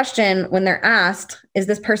answer the question when they're asked, is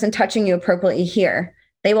this person touching you appropriately here?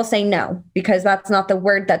 They will say no, because that's not the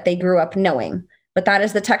word that they grew up knowing. But that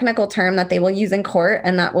is the technical term that they will use in court,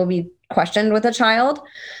 and that will be questioned with a child.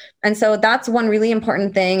 And so that's one really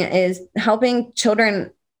important thing, is helping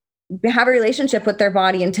children have a relationship with their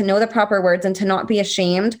body and to know the proper words and to not be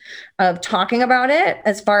ashamed of talking about it,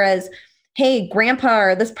 as far as, hey, grandpa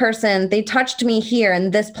or this person, they touched me here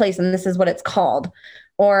in this place and this is what it's called.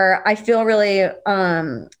 Or I feel really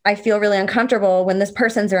uncomfortable when this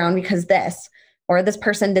person's around because this, or this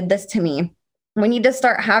person did this to me. We need to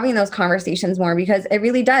start having those conversations more, because it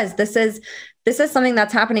really does. This is something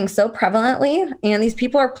that's happening so prevalently, and these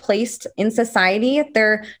people are placed in society.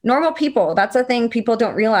 They're normal people. That's the thing people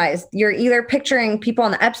don't realize. You're either picturing people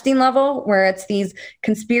on the Epstein level, where it's these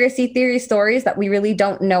conspiracy theory stories that we really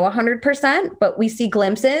don't know 100%, but we see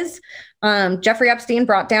glimpses. Jeffrey Epstein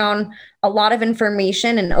brought down a lot of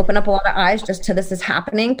information and opened up a lot of eyes just to this is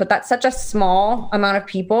happening, but that's such a small amount of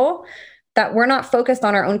people that we're not focused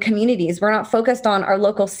on our own communities. We're not focused on our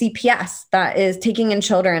local CPS that is taking in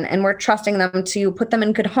children, and we're trusting them to put them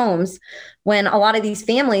in good homes, when a lot of these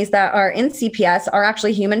families that are in CPS are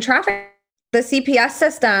actually human trafficking. The CPS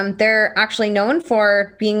system, they're actually known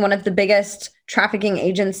for being one of the biggest trafficking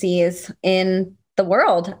agencies in the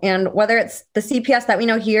world. And whether it's the CPS that we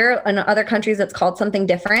know here, in other countries it's called something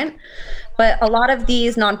different. But a lot of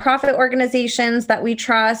these nonprofit organizations that we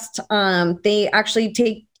trust, they actually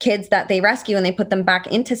take kids that they rescue and they put them back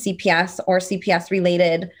into CPS or CPS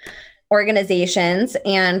related organizations.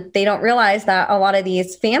 And they don't realize that a lot of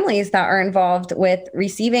these families that are involved with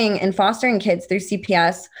receiving and fostering kids through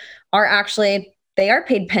CPS they are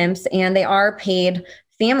paid pimps, and they are paid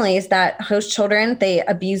families that host children. They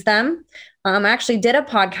abuse them. I actually did a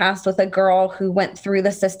podcast with a girl who went through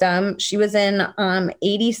the system. She was in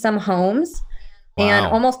 80 some homes. Wow. And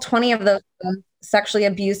almost 20 of those sexually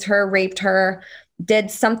abused her, raped her, did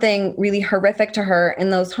something really horrific to her in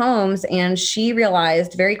those homes. And she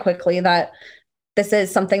realized very quickly that this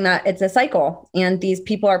is something that it's a cycle, and these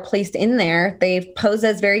people are placed in there. They pose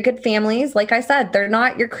as very good families. Like I said, they're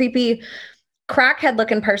not your creepy crackhead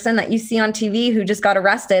looking person that you see on TV who just got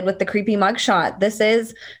arrested with the creepy mugshot. This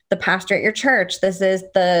is the pastor at your church. This is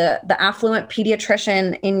the affluent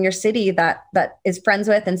pediatrician in your city that is friends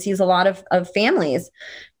with and sees a lot of families.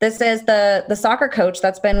 This is the soccer coach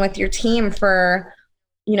that's been with your team for,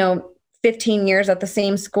 15 years at the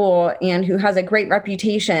same school and who has a great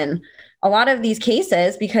reputation. A lot of these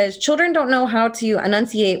cases, because children don't know how to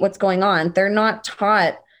enunciate what's going on. They're not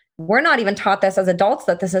taught. We're not even taught this as adults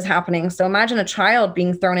that this is happening. So imagine a child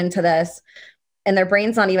being thrown into this and their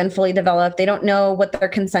brain's not even fully developed. They don't know what they're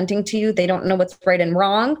consenting to. They don't know what's right and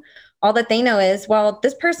wrong. All that they know is, well,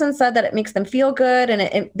 this person said that it makes them feel good.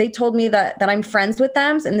 And they told me that I'm friends with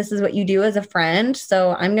them. And this is what you do as a friend.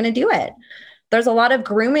 So I'm going to do it. There's a lot of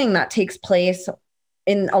grooming that takes place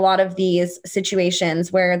in a lot of these situations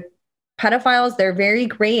where pedophiles, they're very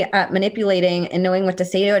great at manipulating and knowing what to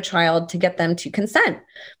say to a child to get them to consent.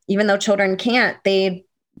 Even though children can't, they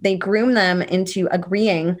groom them into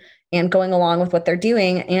agreeing and going along with what they're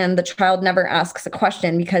doing. And the child never asks a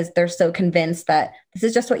question because they're so convinced that this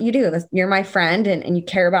is just what you do. You're my friend and you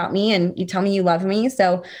care about me and you tell me you love me.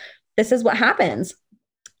 So this is what happens.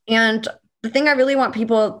 And the thing I really want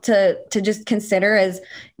people to just consider is,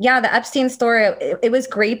 yeah, the Epstein story, it was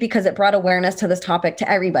great because it brought awareness to this topic to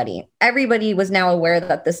everybody. Everybody was now aware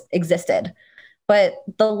that this existed. But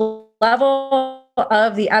the level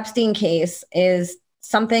of the Epstein case is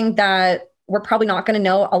something that we're probably not going to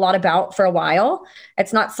know a lot about for a while.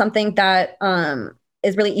 It's not something that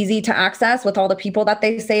is really easy to access with all the people that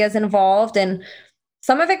they say is involved. And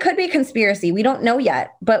some of it could be conspiracy. We don't know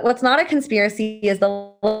yet. But what's not a conspiracy is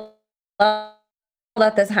the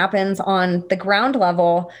that this happens on the ground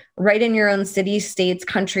level, right in your own cities, states,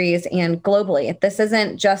 countries, and globally. This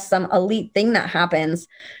isn't just some elite thing that happens.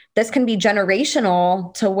 This can be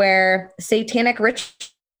generational to where satanic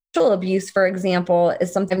ritual abuse, for example,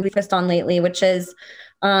 is something we've focused on lately, which is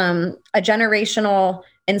a generational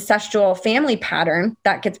ancestral family pattern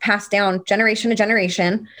that gets passed down generation to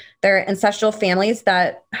generation. There are ancestral families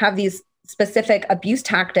that have these specific abuse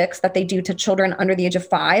tactics that they do to children under the age of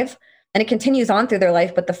 5. And it continues on through their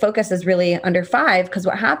life, but the focus is really under 5, because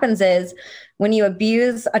what happens is when you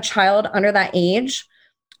abuse a child under that age,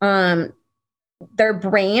 their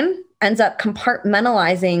brain ends up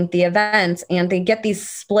compartmentalizing the events and they get these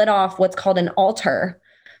split off what's called an alter.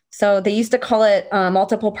 So they used to call it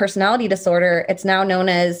multiple personality disorder. It's now known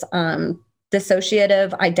as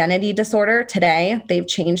dissociative identity disorder today. They've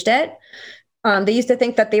changed it. They used to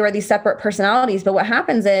think that they were these separate personalities, but what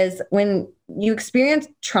happens is when you experience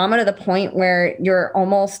trauma to the point where you're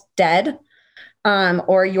almost dead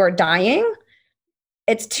or you're dying,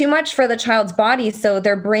 it's too much for the child's body. So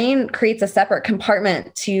their brain creates a separate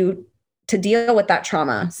compartment to deal with that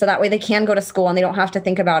trauma. So that way they can go to school and they don't have to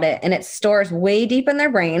think about it. And it stores way deep in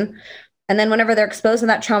their brain. And then whenever they're exposed to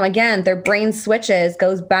that trauma again, their brain switches,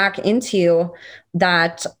 goes back into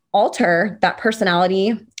that alter, that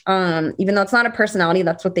personality. Even though it's not a personality,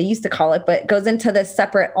 that's what they used to call it, but it goes into this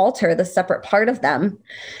separate alter, the separate part of them.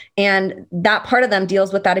 And that part of them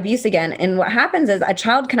deals with that abuse again. And what happens is a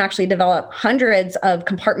child can actually develop hundreds of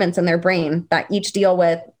compartments in their brain that each deal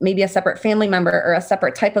with maybe a separate family member or a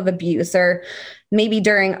separate type of abuse, or maybe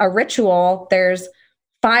during a ritual, there's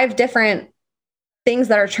 5 different things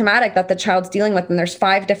that are traumatic that the child's dealing with. And there's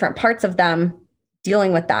 5 different parts of them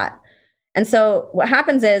dealing with that. And so what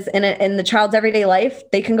happens is in the child's everyday life,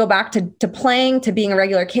 they can go back to playing, to being a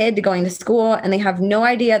regular kid, to going to school, and they have no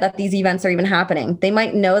idea that these events are even happening. They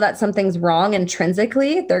might know that something's wrong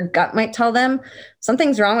intrinsically. Their gut might tell them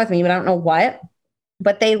something's wrong with me, but I don't know what.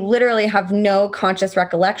 But they literally have no conscious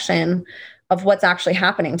recollection of what's actually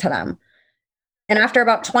happening to them. And after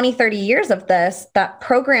about 20, 30 years of this, that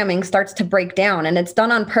programming starts to break down. And it's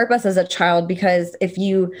done on purpose as a child, because if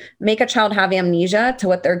you make a child have amnesia to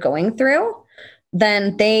what they're going through,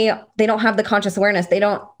 then they don't have the conscious awareness. They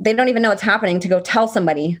don't even know what's happening to go tell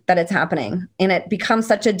somebody that it's happening. And it becomes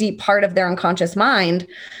such a deep part of their unconscious mind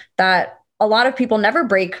that a lot of people never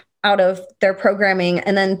break out of their programming.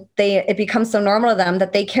 And then it becomes so normal to them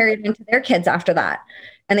that they carry it into their kids after that.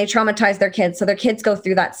 And they traumatize their kids. So their kids go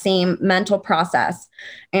through that same mental process.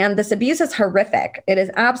 And this abuse is horrific. It is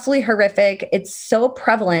absolutely horrific. It's so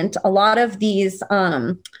prevalent. A lot of these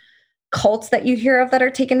cults that you hear of that are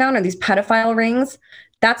taken down, or these pedophile rings,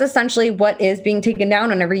 that's essentially what is being taken down.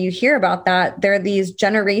 Whenever you hear about that, there are these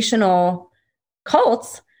generational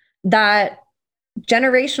cults that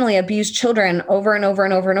generationally abuse children over and over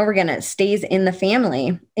and over and over again. It stays in the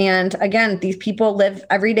family. And again, these people live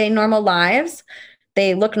everyday normal lives.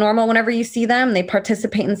 They look normal whenever you see them. They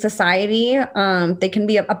participate in society. They can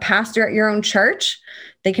be a pastor at your own church.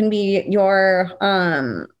 They can be your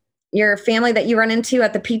family that you run into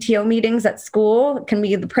at the PTO meetings at school. It can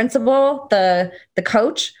be the principal, the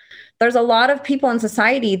coach. There's a lot of people in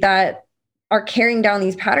society that are carrying down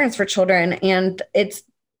these patterns for children, and it's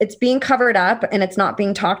being covered up and it's not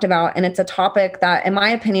being talked about. And it's a topic that, in my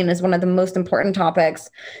opinion, is one of the most important topics,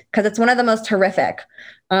 because it's one of the most horrific.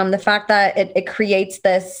 The fact that it creates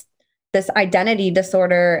this identity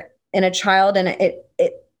disorder in a child, and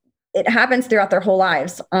it happens throughout their whole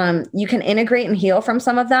lives. You can integrate and heal from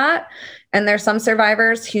some of that. And there's some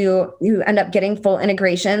survivors who end up getting full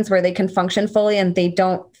integrations where they can function fully and they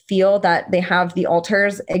don't feel that they have the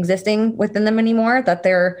alters existing within them anymore, that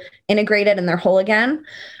they're integrated and they're whole again.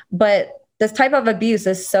 But this type of abuse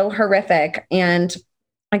is so horrific. And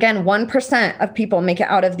again, 1% of people make it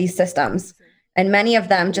out of these systems. And many of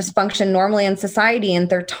them just function normally in society, and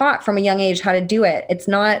they're taught from a young age how to do it. It's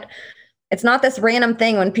not this random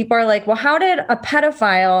thing when people are like, well, how did a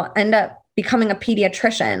pedophile end up becoming a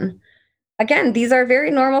pediatrician? Again, these are very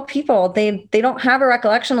normal people. They don't have a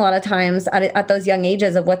recollection a lot of times at those young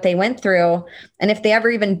ages of what they went through. And if they ever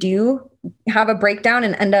even do have a breakdown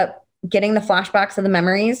and end up getting the flashbacks of the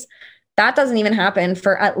memories, that doesn't even happen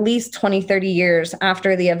for at least 20, 30 years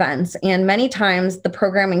after the events. And many times the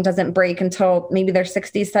programming doesn't break until maybe their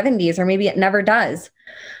 60s, 70s, or maybe it never does.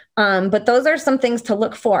 But those are some things to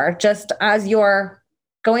look for just as you're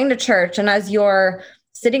going to church and as you're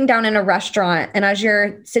sitting down in a restaurant and as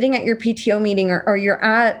you're sitting at your PTO meeting or you're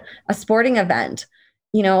at a sporting event.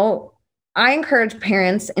 I encourage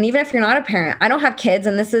parents, and even if you're not a parent, I don't have kids,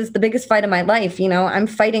 and this is the biggest fight of my life. I'm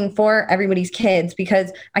fighting for everybody's kids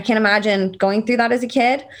because I can't imagine going through that as a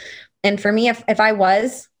kid. And for me, if I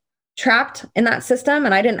was trapped in that system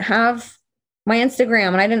and I didn't have my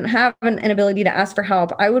Instagram and I didn't have an ability to ask for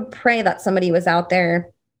help, I would pray that somebody was out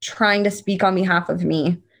there trying to speak on behalf of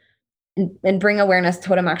me and bring awareness to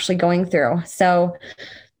what I'm actually going through. So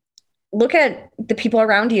look at the people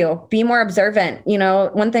around you, be more observant.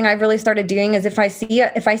 One thing I've really started doing is if I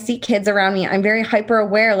see kids around me, I'm very hyper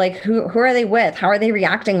aware, like who are they with? How are they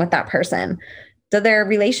reacting with that person? Do their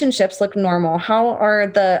relationships look normal? How are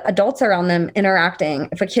the adults around them interacting?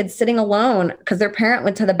 If a kid's sitting alone because their parent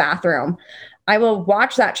went to the bathroom, I will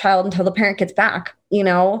watch that child until the parent gets back.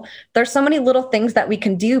 There's so many little things that we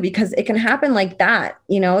can do because it can happen like that.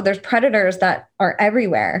 There's predators that are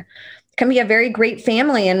everywhere. It can be a very great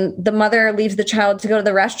family and the mother leaves the child to go to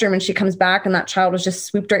the restroom and she comes back and that child was just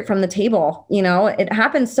swooped right from the table. It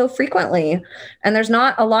happens so frequently, and there's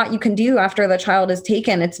not a lot you can do after the child is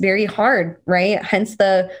taken. It's very hard, right? Hence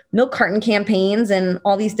the milk carton campaigns and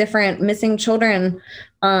all these different missing children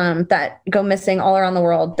that go missing all around the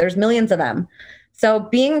world. There's millions of them. So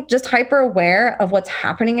being just hyper aware of what's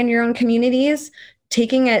happening in your own communities,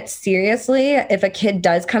 taking it seriously. If a kid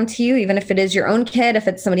does come to you, even if it is your own kid, if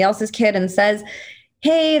it's somebody else's kid and says,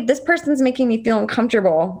 hey, this person's making me feel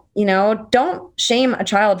uncomfortable, don't shame a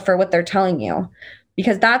child for what they're telling you,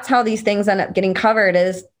 because that's how these things end up getting covered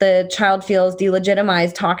is the child feels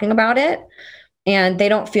delegitimized talking about it and they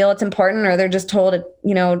don't feel it's important, or they're just told to,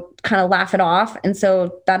 kind of laugh it off. And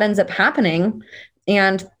so that ends up happening.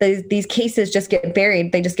 And these cases just get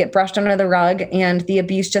buried. They just get brushed under the rug and the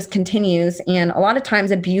abuse just continues. And a lot of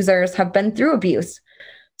times abusers have been through abuse.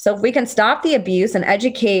 So if we can stop the abuse and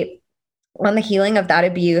educate on the healing of that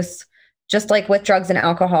abuse, just like with drugs and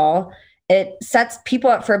alcohol, it sets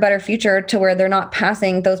people up for a better future to where they're not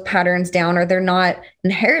passing those patterns down, or they're not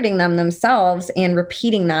inheriting them themselves and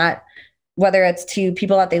repeating that, whether it's to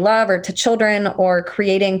people that they love or to children, or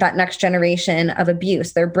creating that next generation of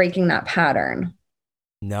abuse. They're breaking that pattern.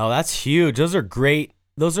 No, that's huge. Those are great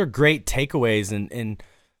takeaways and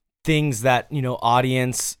things that,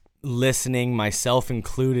 audience listening, myself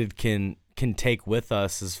included, can take with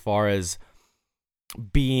us as far as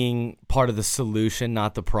being part of the solution,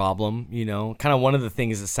 not the problem. Kind of one of the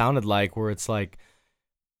things it sounded like, where it's like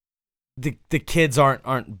the kids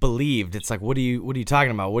aren't believed. It's like, what are you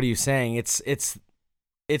talking about? What are you saying? It's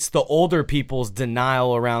the older people's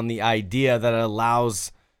denial around the idea that it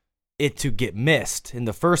allows it to get missed in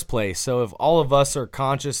the first place. So if all of us are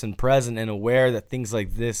conscious and present and aware that things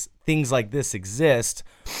like this exist,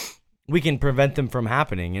 we can prevent them from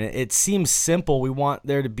happening. And it seems simple. We want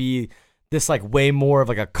there to be this like way more of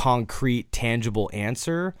like a concrete, tangible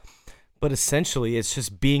answer, but essentially it's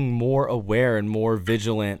just being more aware and more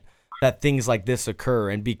vigilant that things like this occur.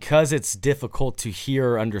 And because it's difficult to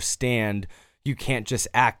hear or understand, you can't just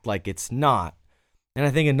act like it's not. And I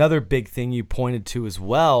think another big thing you pointed to as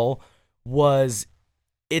well was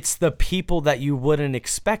it's the people that you wouldn't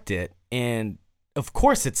expect it. And of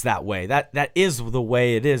course it's that way. That is the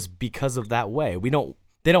way it is because of that way.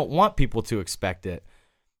 They don't want people to expect it.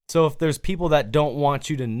 So if there's people that don't want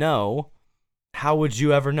you to know, how would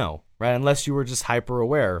you ever know, right? Unless you were just hyper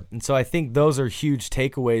aware. And so I think those are huge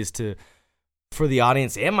takeaways for the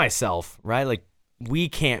audience and myself, right? Like we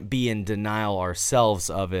can't be in denial ourselves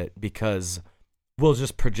of it, because we'll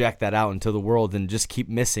just project that out into the world and just keep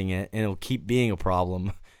missing it, and it'll keep being a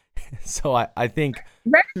problem. So I think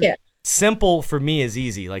simple for me is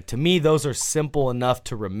easy. Like to me, those are simple enough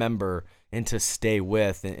to remember and to stay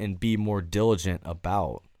with and be more diligent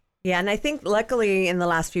about. Yeah, and I think luckily in the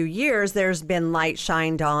last few years, there's been light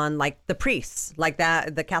shined on like the priests, like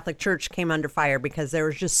that the Catholic Church came under fire because there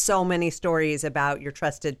was just so many stories about your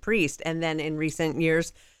trusted priest. And then in recent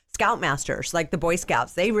years, scoutmasters, like the Boy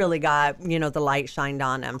Scouts. They really got, the light shined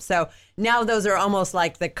on them. So now those are almost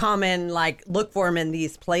like the common, like, look for them in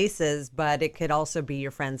these places, but it could also be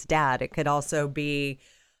your friend's dad. It could also be,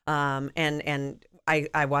 and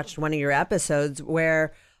I watched one of your episodes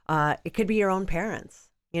where it could be your own parents.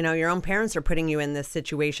 Your own parents are putting you in this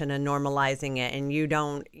situation and normalizing it, and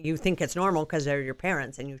you think it's normal because they're your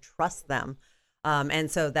parents and you trust them.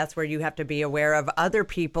 And so that's where you have to be aware of other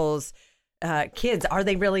people's kids.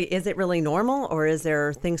 Is it really normal, or is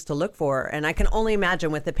there things to look for? And I can only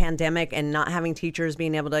imagine with the pandemic and not having teachers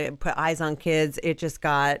being able to put eyes on kids, it just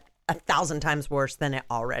got 1,000 times worse than it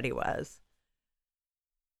already was.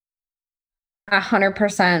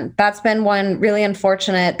 100%. That's been one really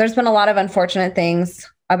unfortunate. There's been a lot of unfortunate things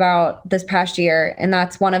about this past year, and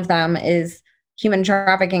that's one of them is human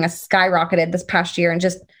trafficking has skyrocketed this past year, and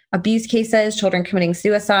just abuse cases, children committing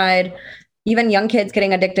suicide, even young kids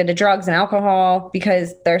getting addicted to drugs and alcohol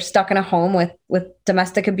because they're stuck in a home with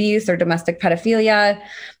domestic abuse or domestic pedophilia,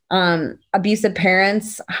 abusive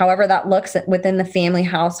parents, however that looks within the family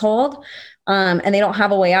household. And they don't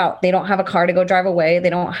have a way out. They don't have a car to go drive away. They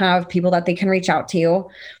don't have people that they can reach out to.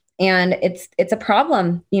 And it's a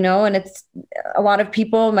problem, and it's a lot of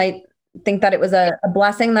people might think that it was a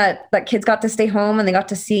blessing that kids got to stay home and they got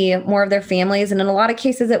to see more of their families. And in a lot of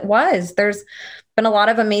cases it was. There's been a lot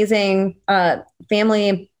of amazing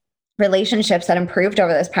family relationships that improved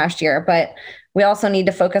over this past year, but we also need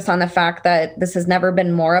to focus on the fact that this has never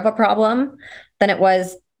been more of a problem than it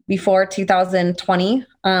was before 2020.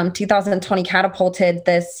 2020 catapulted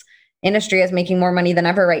this industry as making more money than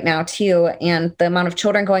ever right now too. And the amount of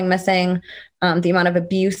children going missing, the amount of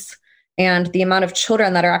abuse, and the amount of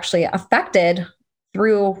children that are actually affected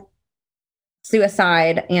through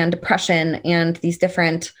suicide and depression and these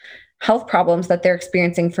different health problems that they're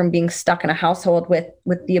experiencing from being stuck in a household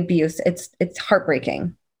with the abuse. It's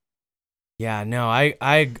heartbreaking. Yeah, no,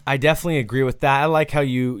 I definitely agree with that. I like how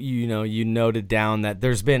you noted down that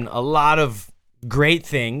there's been a lot of great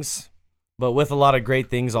things, but with a lot of great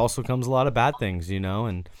things also comes a lot of bad things,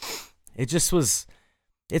 and it just was,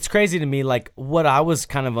 it's crazy to me. Like what I was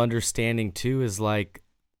kind of understanding too is like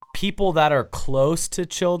people that are close to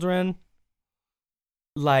children,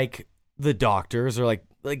 like the doctors or like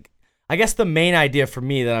I guess the main idea for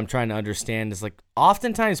me that I'm trying to understand is like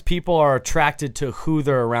oftentimes people are attracted to who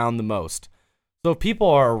they're around the most. So if people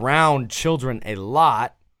are around children a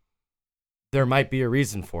lot, there might be a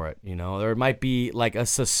reason for it, there might be like a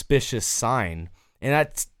suspicious sign. And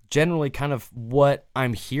that's generally kind of what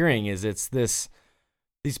I'm hearing is it's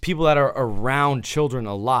these people that are around children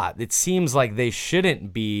a lot. It seems like they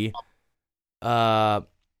shouldn't be, like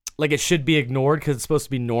it should be ignored because it's supposed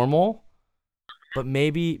to be normal, but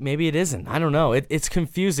maybe it isn't. I don't know. It's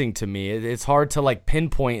confusing to me. It's hard to like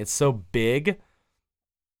pinpoint. It's so big,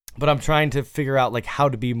 but I'm trying to figure out like how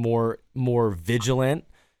to be more vigilant.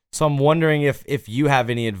 So I'm wondering if you have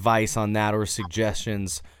any advice on that or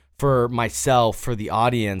suggestions for myself, for the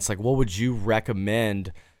audience. Like, what would you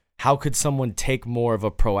recommend? How could someone take more of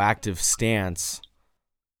a proactive stance?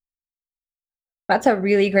 That's a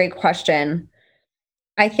really great question.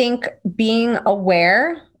 I think being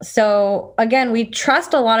aware. So again, we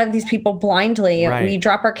trust a lot of these people blindly. Right. We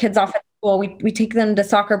drop our kids off at school. We take them to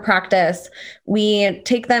soccer practice. We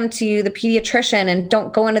take them to the pediatrician and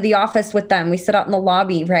don't go into the office with them. We sit out in the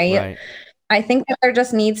lobby, right? I think that there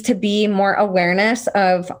just needs to be more awareness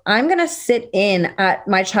of, I'm going to sit in at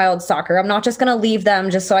my child's soccer. I'm not just going to leave them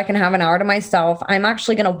just so I can have an hour to myself. I'm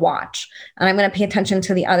actually going to watch, and I'm going to pay attention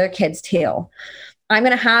to the other kids too. I'm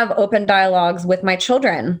going to have open dialogues with my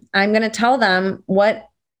children. I'm going to tell them what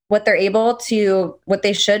they're able to, what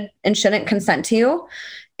they should and shouldn't consent to,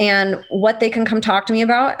 and what they can come talk to me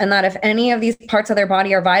about. And that if any of these parts of their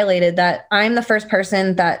body are violated, that I'm the first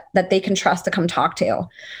person that they can trust to come talk to.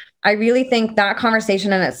 I really think that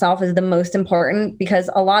conversation in itself is the most important,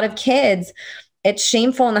 because a lot of kids, it's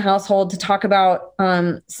shameful in the household to talk about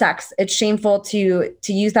sex. It's shameful to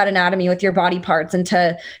use that anatomy with your body parts and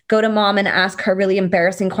to go to mom and ask her a really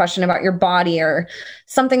embarrassing question about your body or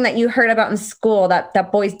something that you heard about in school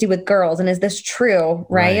that boys do with girls. And is this true?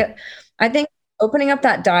 Right? I think opening up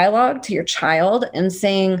that dialogue to your child and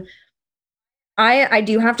saying, I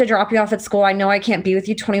do have to drop you off at school. I know I can't be with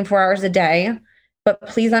you 24 hours a day, but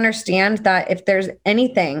please understand that if there's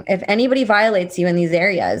anything, if anybody violates you in these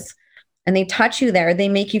areas, and they touch you there, they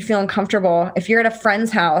make you feel uncomfortable. If you're at a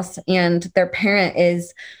friend's house and their parent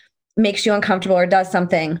makes you uncomfortable or does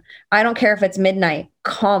something, I don't care if it's midnight,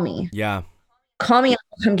 call me. Yeah. Call me and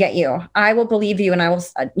I'll come get you. I will believe you, and I will,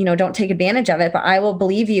 don't take advantage of it, but I will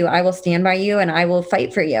believe you. I will stand by you and I will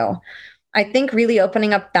fight for you. I think really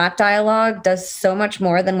opening up that dialogue does so much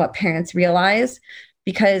more than what parents realize,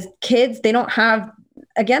 because kids, they don't have,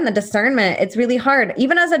 again, the discernment. It's really hard,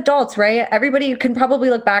 even as adults, right? Everybody can probably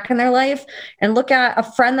look back in their life and look at a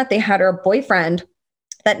friend that they had or a boyfriend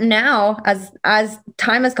that now, as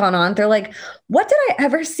time has gone on, they're like, what did I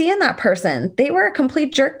ever see in that person? They were a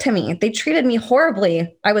complete jerk to me. They treated me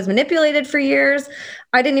horribly. I was manipulated for years.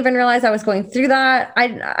 I didn't even realize I was going through that.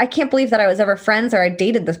 I can't believe that I was ever friends or I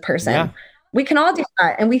dated this person. Yeah. We can all do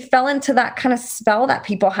that. And we fell into that kind of spell that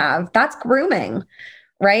people have. That's grooming,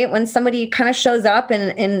 right? When somebody kind of shows up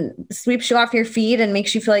and sweeps you off your feet and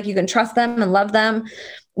makes you feel like you can trust them and love them,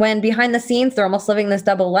 when behind the scenes, they're almost living this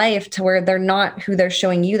double life to where they're not who they're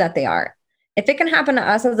showing you that they are. If it can happen to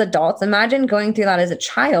us as adults, imagine going through that as a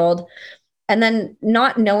child and then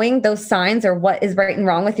not knowing those signs or what is right and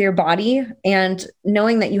wrong with your body, and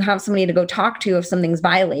knowing that you have somebody to go talk to if something's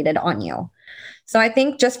violated on you. So I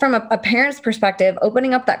think just from a parent's perspective,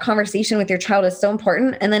 opening up that conversation with your child is so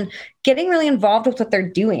important. And then getting really involved with what they're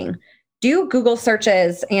doing. Do Google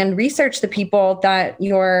searches and research the people that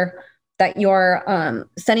you're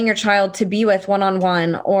sending your child to be with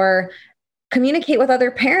one-on-one, or communicate with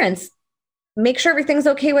other parents. Make sure everything's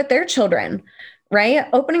okay with their children, right?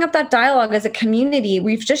 Opening up that dialogue as a community.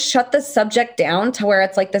 We've just shut the subject down to where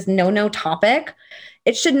it's like this no topic.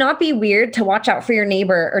 It should not be weird to watch out for your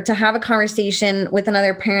neighbor or to have a conversation with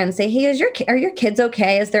another parent and say, hey, are your kids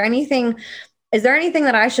okay? Is there anything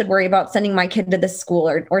that I should worry about sending my kid to this school,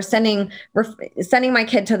 or sending my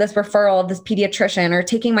kid to this referral of this pediatrician, or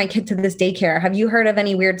taking my kid to this daycare? Have you heard of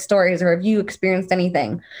any weird stories, or have you experienced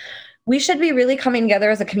anything? We should be really coming together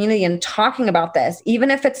as a community and talking about this, even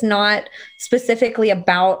if it's not specifically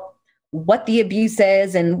about what the abuse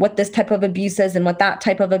is and what this type of abuse is and what that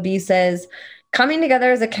type of abuse is. Coming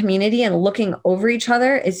together as a community and looking over each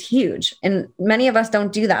other is huge. And many of us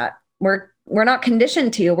don't do that. We're not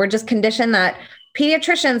conditioned to. We're just conditioned that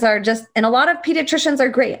pediatricians are just, and a lot of pediatricians are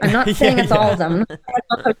great. I'm not saying it's all of them.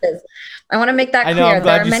 I want to make that clear. I know, I'm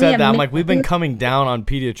glad you said that. I'm like, we've been coming down on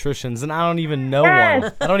pediatricians, and I don't even know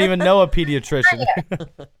one. I don't even know a pediatrician.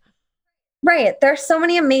 Right. There's so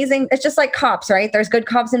many amazing, it's just like cops, right? There's good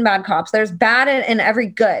cops and bad cops. There's bad in every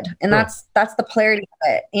good. And that's the polarity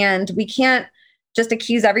of it. And we can't just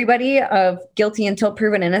accuse everybody of guilty until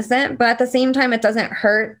proven innocent. But at the same time, it doesn't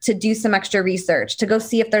hurt to do some extra research, to go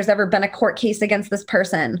see if there's ever been a court case against this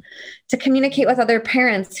person, to communicate with other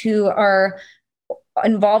parents who are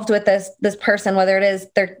involved with this person, whether it is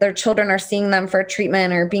their children are seeing them for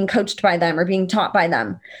treatment or being coached by them or being taught by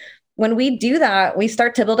them. When we do that, we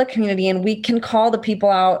start to build a community, and we can call the people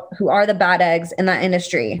out who are the bad eggs in that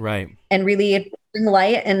industry. Right. And really bring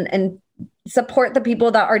light and support the people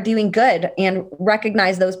that are doing good, and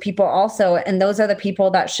recognize those people also. And those are the people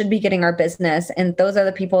that should be getting our business. And those are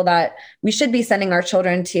the people that we should be sending our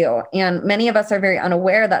children to. And many of us are very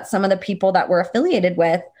unaware that some of the people that we're affiliated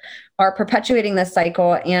with are perpetuating this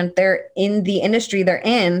cycle, and they're in the industry they're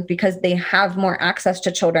in because they have more access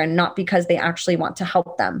to children, not because they actually want to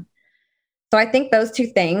help them. So I think those two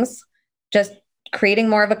things, just creating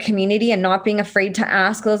more of a community and not being afraid to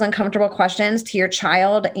ask those uncomfortable questions to your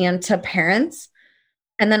child and to parents.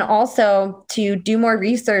 And then also to do more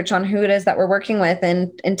research on who it is that we're working with,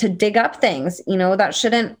 and to dig up things, we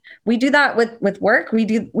do that with work. We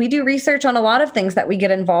do research on a lot of things that we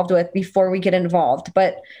get involved with before we get involved,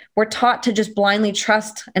 but we're taught to just blindly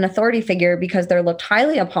trust an authority figure because they're looked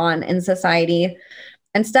highly upon in society,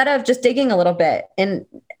 instead of just digging a little bit. And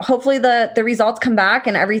hopefully the results come back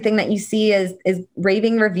and everything that you see is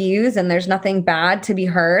raving reviews and there's nothing bad to be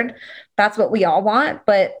heard. That's what we all want.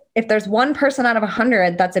 But if there's one person out of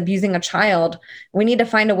 100 that's abusing a child, we need to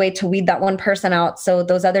find a way to weed that one person out so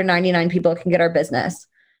those other 99 people can get our business.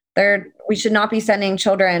 We should not be sending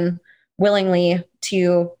children willingly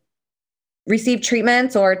to receive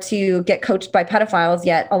treatments or to get coached by pedophiles,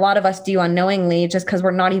 yet a lot of us do unknowingly, just because we're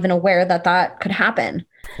not even aware that could happen.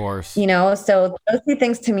 Of course. So those two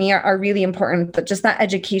things to me are really important, but just that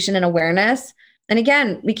education and awareness. And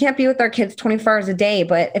again, we can't be with our kids 24 hours a day,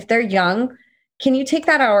 but if they're young, can you take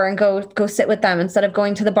that hour and go sit with them instead of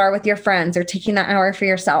going to the bar with your friends or taking that hour for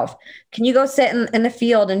yourself? Can you go sit in the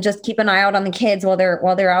field and just keep an eye out on the kids while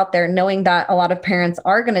they're out there, knowing that a lot of parents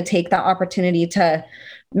are going to take that opportunity to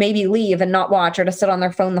maybe leave and not watch, or to sit on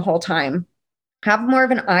their phone the whole time? Have more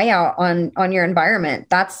of an eye out on your environment.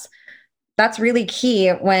 That's really key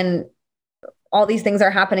when all these things are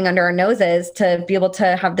happening under our noses, to be able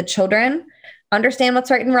to have the children understand what's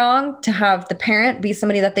right and wrong, to have the parent be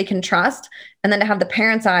somebody that they can trust, and then to have the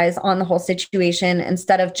parents' eyes on the whole situation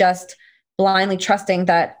instead of just blindly trusting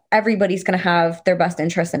that everybody's going to have their best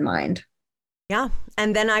interests in mind. Yeah.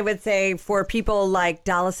 And then I would say for people like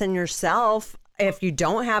Dallas and yourself, if you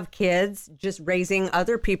don't have kids, just raising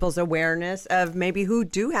other people's awareness of maybe who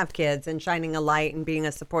do have kids and shining a light and being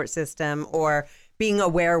a support system or being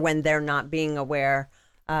aware when they're not being aware.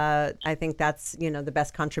 I think that's, the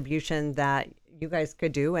best contribution that you guys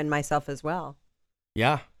could do, and myself as well.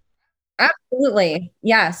 Yeah. Absolutely.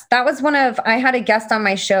 Yes. That was I had a guest on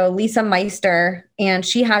my show, Lisa Meister, and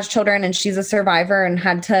she has children and she's a survivor and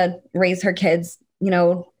had to raise her kids,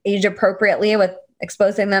 age appropriately with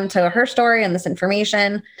exposing them to her story and this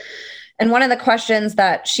information. And one of the questions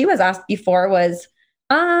that she was asked before was,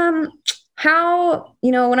 how,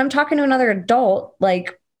 when I'm talking to another adult,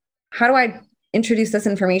 like, how do I introduce this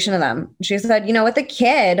information to them? She said, with a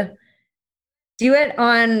kid, do it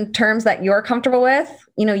on terms that you're comfortable with.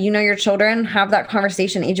 Your children, have that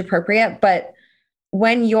conversation age appropriate. But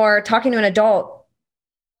when you're talking to an adult,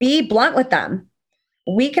 be blunt with them.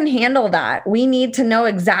 We can handle that. We need to know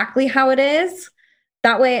exactly how it is.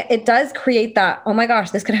 That way it does create that, oh my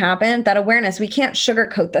gosh, this could happen, that awareness. We can't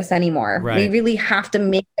sugarcoat this anymore. Right. We really have to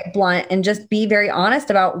make it blunt and just be very honest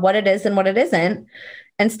about what it is and what it isn't,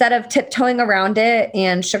 instead of tiptoeing around it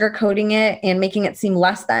and sugarcoating it and making it seem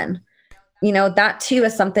less than. That too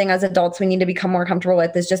is something as adults we need to become more comfortable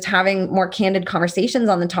with, is just having more candid conversations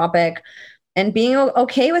on the topic and being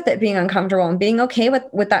okay with it being uncomfortable and being okay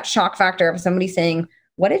with that shock factor of somebody saying,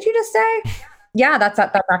 what did you just say? Yeah, that's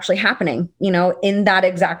actually happening, in that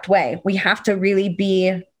exact way. We have to really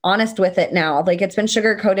be honest with it now. Like, it's been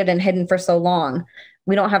sugar coated and hidden for so long.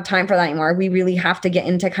 We don't have time for that anymore. We really have to get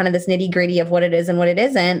into kind of this nitty gritty of what it is and what it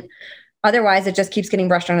isn't. Otherwise, it just keeps getting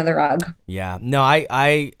brushed under the rug. Yeah, no,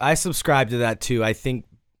 I subscribe to that too. I think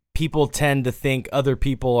people tend to think other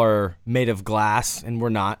people are made of glass, and we're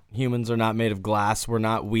not. Humans are not made of glass. We're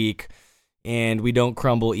not weak, and we don't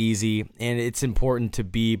crumble easy. And it's important to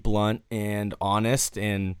be blunt and honest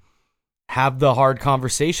and have the hard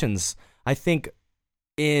conversations. I think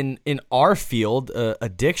in our field,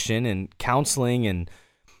 addiction and counseling and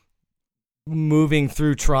moving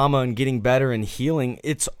through trauma and getting better and healing,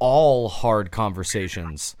 it's all hard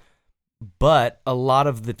conversations. But a lot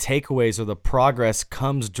of the takeaways or the progress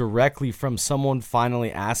comes directly from someone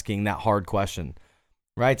finally asking that hard question,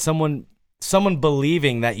 right? Someone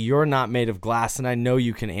believing that you're not made of glass and I know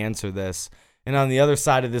you can answer this. And on the other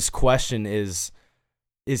side of this question is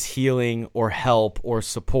healing or help or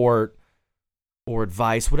support or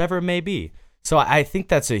advice, whatever it may be. So I think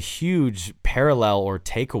that's a huge parallel or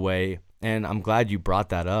takeaway. And I'm glad you brought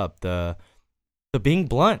that up. The being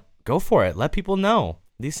blunt, go for it. Let people know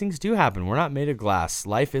these things do happen. We're not made of glass.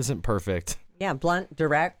 Life isn't perfect. Yeah, blunt,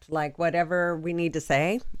 direct, like whatever we need to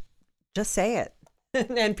say, just say it.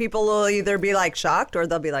 And people will either be like shocked or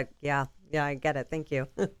they'll be like, yeah, I get it. Thank you.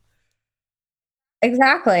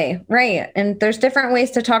 Exactly. Right. And there's different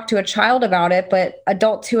ways to talk to a child about it, but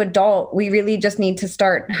adult to adult, we really just need to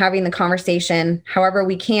start having the conversation however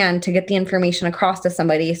we can to get the information across to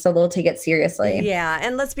somebody so they'll take it seriously. Yeah.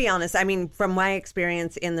 And let's be honest. I mean, from my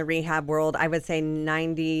experience in the rehab world, I would say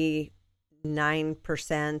 99%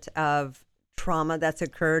 of trauma that's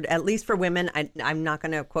occurred, at least for women, I'm not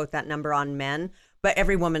going to quote that number on men, but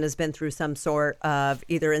every woman has been through some sort of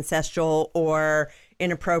either incestual or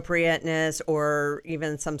inappropriateness or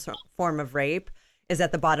even some form of rape is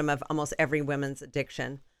at the bottom of almost every woman's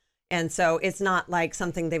addiction. And so it's not like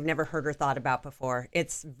something they've never heard or thought about before.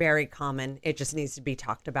 It's very common. It just needs to be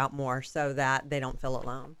talked about more so that they don't feel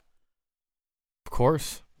alone. Of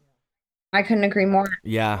course. I couldn't agree more.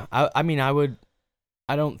 Yeah.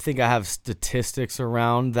 I don't think I have statistics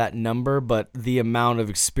around that number, but the amount of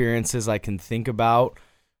experiences I can think about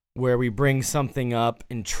where we bring something up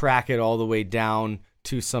and track it all the way down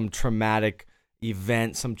to some traumatic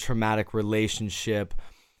event, some traumatic relationship,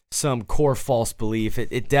 some core false belief.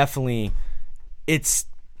 It's definitely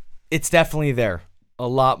there. A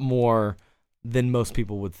lot more than most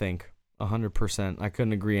people would think. 100%. I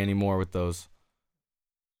couldn't agree any more with those.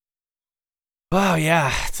 Oh,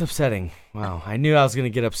 yeah, it's upsetting. Wow, I knew I was going to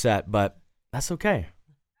get upset, but that's okay.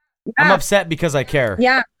 Yeah. I'm upset because I care.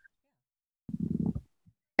 Yeah.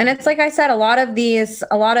 And it's like I said, a lot of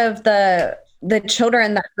the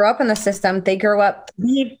children that grow up in the system, they grow up to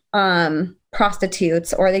be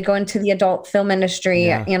prostitutes or they go into the adult film industry.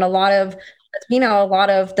 Yeah. And a lot of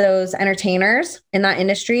those entertainers in that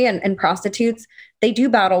industry and prostitutes, they do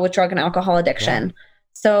battle with drug and alcohol addiction. Yeah.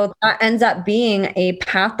 So that ends up being a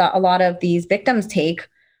path that a lot of these victims take,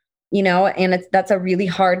 and that's a really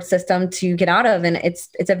hard system to get out of. And it's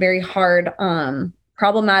a very hard,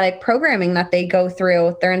 problematic programming that they go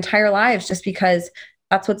through their entire lives just because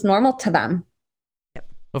that's what's normal to them.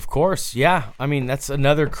 Of course. Yeah. I mean, that's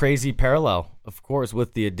another crazy parallel. of course,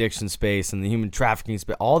 with the addiction space and the human trafficking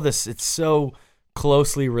space, all this, it's so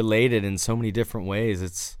closely related in so many different ways.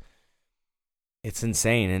 It's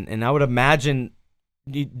insane. And I would imagine,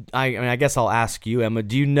 I guess I'll ask you, Emma,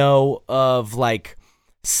 do you know of like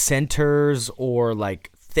centers or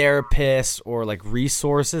like therapists or like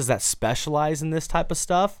resources that specialize in this type of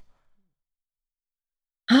stuff?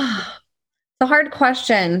 It's a hard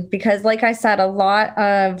question because, like I said,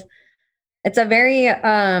 it's a very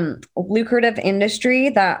lucrative industry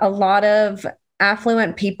that a lot of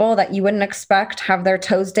affluent people that you wouldn't expect have their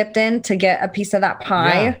toes dipped in to get a piece of that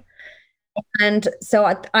pie. Yeah. And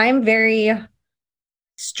so I'm very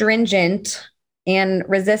stringent and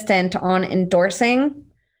resistant on endorsing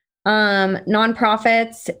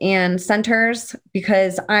nonprofits and centers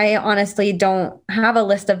because I honestly don't have a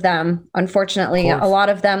list of them. Unfortunately, a lot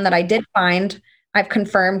of them that I did find, I've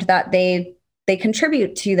confirmed that they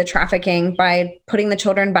contribute to the trafficking by putting the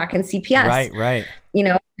children back in CPS. Right. You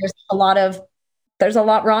know, there's a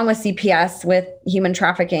lot wrong with CPS with human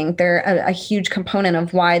trafficking. They're a huge component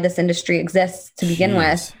of why this industry exists to begin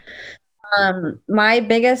with. My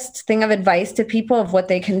biggest thing of advice to people of what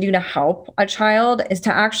they can do to help a child is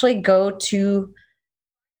to actually go to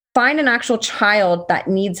find an actual child that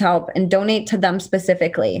needs help and donate to them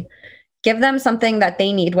specifically. Give them something that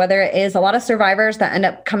they need, whether it is a lot of survivors that end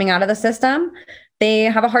up coming out of the system. They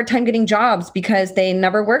have a hard time getting jobs because they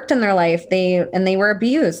never worked in their life. They were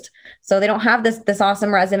abused. So they don't have this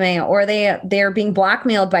awesome resume, or they're being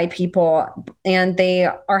blackmailed by people and they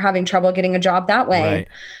are having trouble getting a job that way.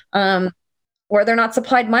 Right. Or they're not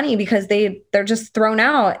supplied money because they're just thrown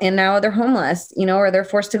out and now they're homeless, or they're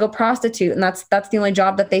forced to go prostitute. And that's the only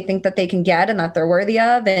job that they think that they can get and that they're worthy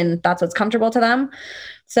of. And that's what's comfortable to them.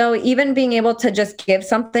 So even being able to just give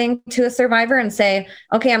something to a survivor and say,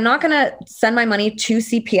 okay, I'm not going to send my money to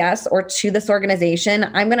CPS or to this organization.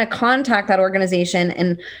 I'm going to contact that organization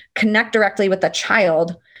and connect directly with the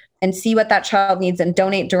child and see what that child needs and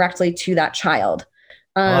donate directly to that child.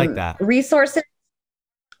 I like that. Resources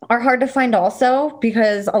are hard to find also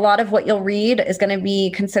because a lot of what you'll read is going to be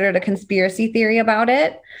considered a conspiracy theory about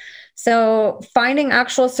it. So finding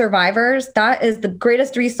actual survivors, that is the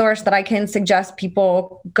greatest resource that I can suggest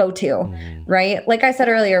people go to, right? Like I said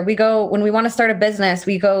earlier, when we want to start a business,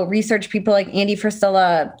 we go research people like Andy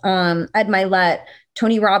Frisella, Ed Milet,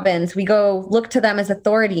 Tony Robbins. We go look to them as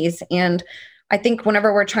authorities. And I think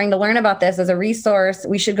whenever we're trying to learn about this as a resource,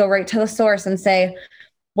 we should go right to the source and say,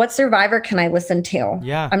 what survivor can I listen to?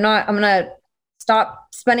 Yeah. I'm going to stop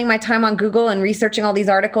spending my time on Google and researching all these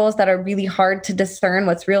articles that are really hard to discern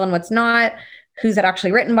what's real and what's not. Who's it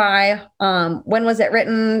actually written by? When was it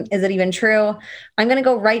written? Is it even true? I'm going to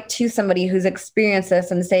go right to somebody who's experienced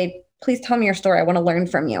this and say, please tell me your story. I want to learn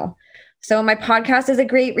from you. So my podcast is a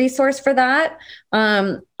great resource for that.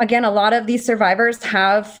 Again, a lot of these survivors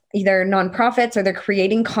have either nonprofits or they're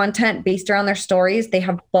creating content based around their stories. They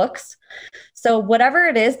have books. So whatever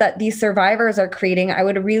it is that these survivors are creating, I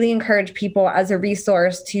would really encourage people as a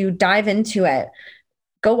resource to dive into it.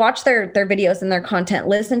 Go watch their videos and their content,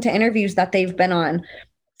 listen to interviews that they've been on,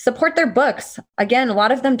 support their books. Again, a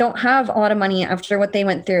lot of them don't have a lot of money after what they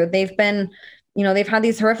went through. They've been, they've had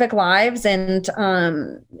these horrific lives, and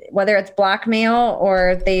whether it's blackmail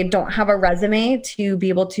or they don't have a resume to be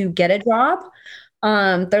able to get a job,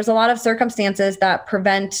 there's a lot of circumstances that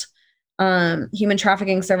prevent human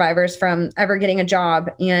trafficking survivors from ever getting a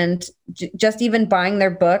job. And just even buying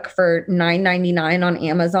their book for $9.99 on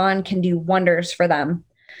Amazon can do wonders for them.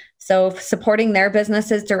 So supporting their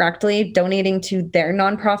businesses directly, donating to their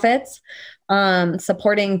nonprofits,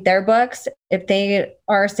 supporting their books. If they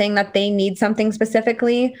are saying that they need something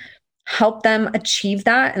specifically, help them achieve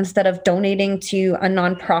that instead of donating to a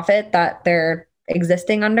nonprofit that they're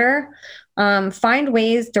existing under. Find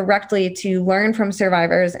ways directly to learn from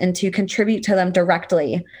survivors and to contribute to them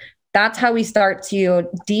directly. That's how we start to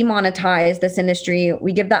demonetize this industry.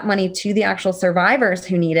 We give that money to the actual survivors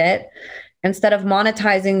who need it instead of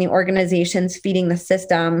monetizing the organizations feeding the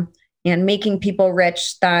system and making people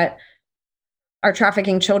rich that are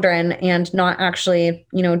trafficking children and not actually,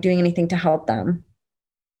 doing anything to help them.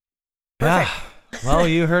 Yeah. Well,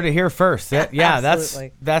 you heard it here first.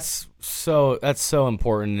 Absolutely. That's so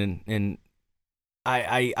important, and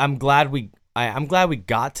I'm glad we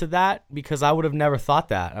got to that, because I would have never thought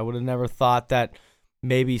that. I would have never thought that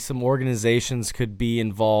maybe some organizations could be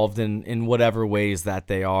involved in whatever ways that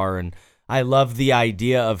they are. And I love the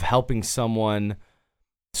idea of helping someone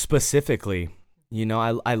specifically.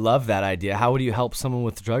 I love that idea. How would you help someone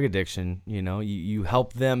with drug addiction? You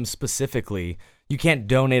help them specifically. You can't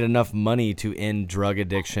donate enough money to end drug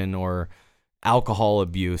addiction or alcohol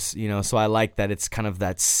abuse, so I like that it's kind of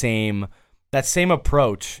that same that same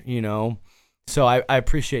approach, So I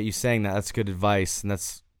appreciate you saying that. That's good advice, and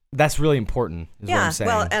that's really important, is what I'm saying.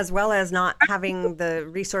 Well, as well as not having the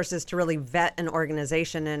resources to really vet an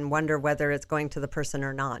organization and wonder whether it's going to the person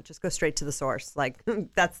or not. Just go straight to the source. Like,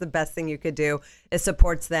 that's the best thing you could do. It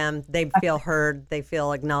supports them. They feel heard. They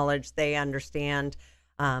feel acknowledged. They understand.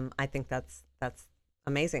 I think that's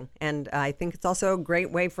amazing. And I think it's also a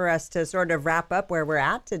great way for us to sort of wrap up where we're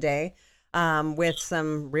at today. With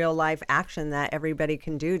some real life action that everybody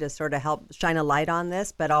can do to sort of help shine a light on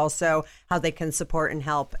this, but also how they can support and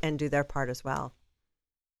help and do their part as well.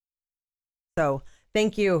 So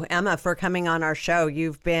thank you, Emma, for coming on our show.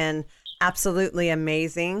 You've been absolutely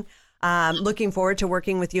amazing. Looking forward to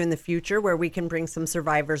working with you in the future, where we can bring some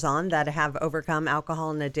survivors on that have overcome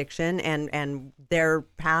alcohol and addiction and their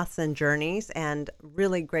paths and journeys, and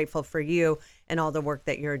really grateful for you and all the work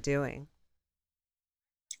that you're doing.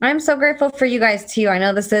 I'm so grateful for you guys too. I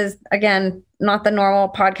know this is, again, not the normal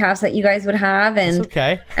podcast that you guys would have, and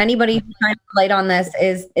anybody who shines light on this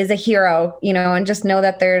is a hero, and just know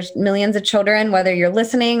that there's millions of children, whether you're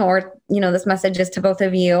listening or, this message is to both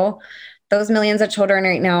of you. Those millions of children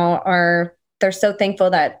right now they're so thankful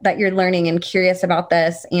that you're learning and curious about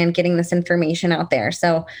this and getting this information out there.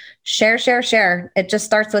 So share. It just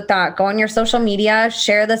starts with that. Go on your social media,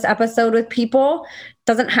 share this episode with people.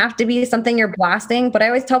 Doesn't have to be something you're blasting, but I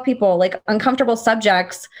always tell people, like, uncomfortable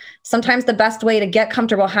subjects, sometimes the best way to get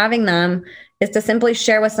comfortable having them is to simply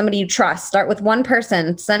share with somebody you trust. Start with one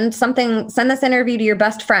person, send this interview to your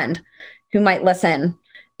best friend who might listen.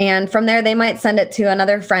 And from there, they might send it to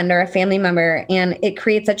another friend or a family member, and it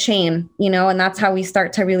creates a chain, and that's how we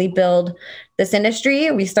start to really build this industry.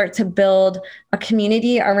 We start to build a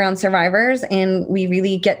community around survivors, and we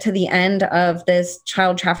really get to the end of this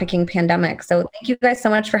child trafficking pandemic. So thank you guys so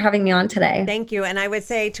much for having me on today. Thank you. And I would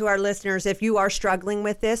say to our listeners, if you are struggling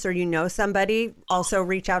with this or somebody, also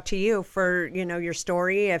reach out to you for, your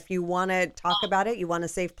story. If you want to talk about it, you want a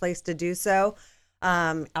safe place to do so.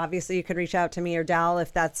 Obviously you could reach out to me or Dal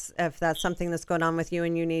if that's something that's going on with you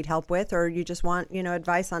and you need help with, or you just want,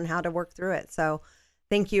 advice on how to work through it. So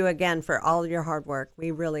thank you again for all your hard work.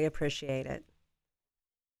 We really appreciate it.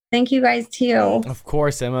 Thank you guys too. Of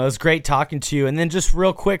course, Emma. It was great talking to you. And then just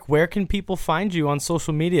real quick, where can people find you on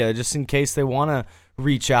social media, just in case they want to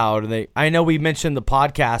reach out? I know we mentioned the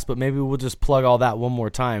podcast, but maybe we'll just plug all that one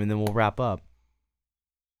more time and then we'll wrap up.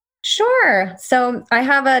 Sure. So I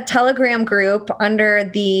have a Telegram group under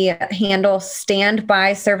the handle Stand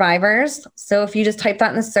By Survivors. So if you just type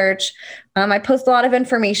that in the search, I post a lot of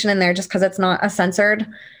information in there just because it's not a censored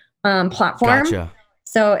platform. Gotcha.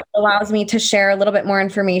 So it allows me to share a little bit more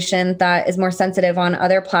information that is more sensitive on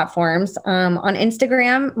other platforms. On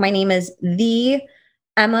Instagram, my name is the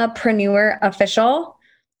Emmapreneur Official.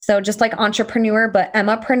 So just like entrepreneur, but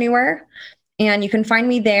Emmapreneur. And you can find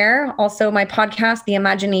me there. Also, my podcast, The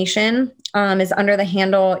Imagination, is under the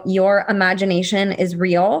handle Your Imagination is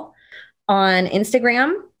Real on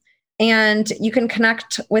Instagram. And you can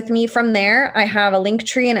connect with me from there. I have a link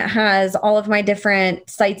tree, and it has all of my different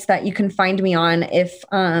sites that you can find me on if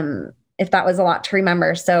that was a lot to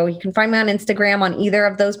remember. So you can find me on Instagram on either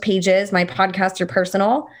of those pages, my podcast or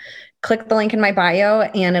personal. Click the link in my bio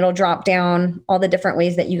and it'll drop down all the different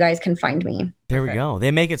ways that you guys can find me. There we go. They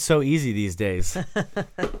make it so easy these days.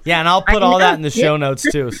 Yeah, and I'll put all that in the show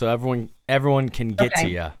notes too, so everyone can get to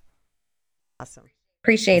you. Awesome.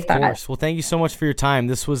 Appreciate that. Of course. Well, thank you so much for your time.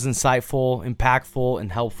 This was insightful, impactful,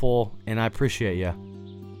 and helpful, and I appreciate you.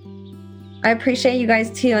 I appreciate you guys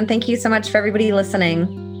too, and thank you so much for everybody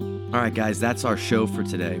listening. All right, guys, that's our show for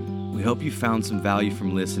today. We hope you found some value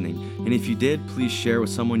from listening. And if you did, please share with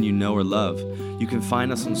someone you know or love. You can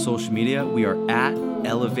find us on social media. We are at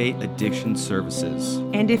Elevate Addiction Services.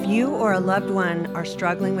 And if you or a loved one are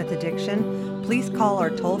struggling with addiction, please call our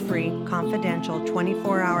toll-free, confidential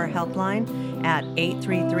 24-hour helpline at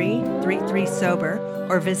 833-33-SOBER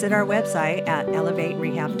or visit our website at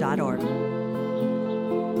elevaterehab.org.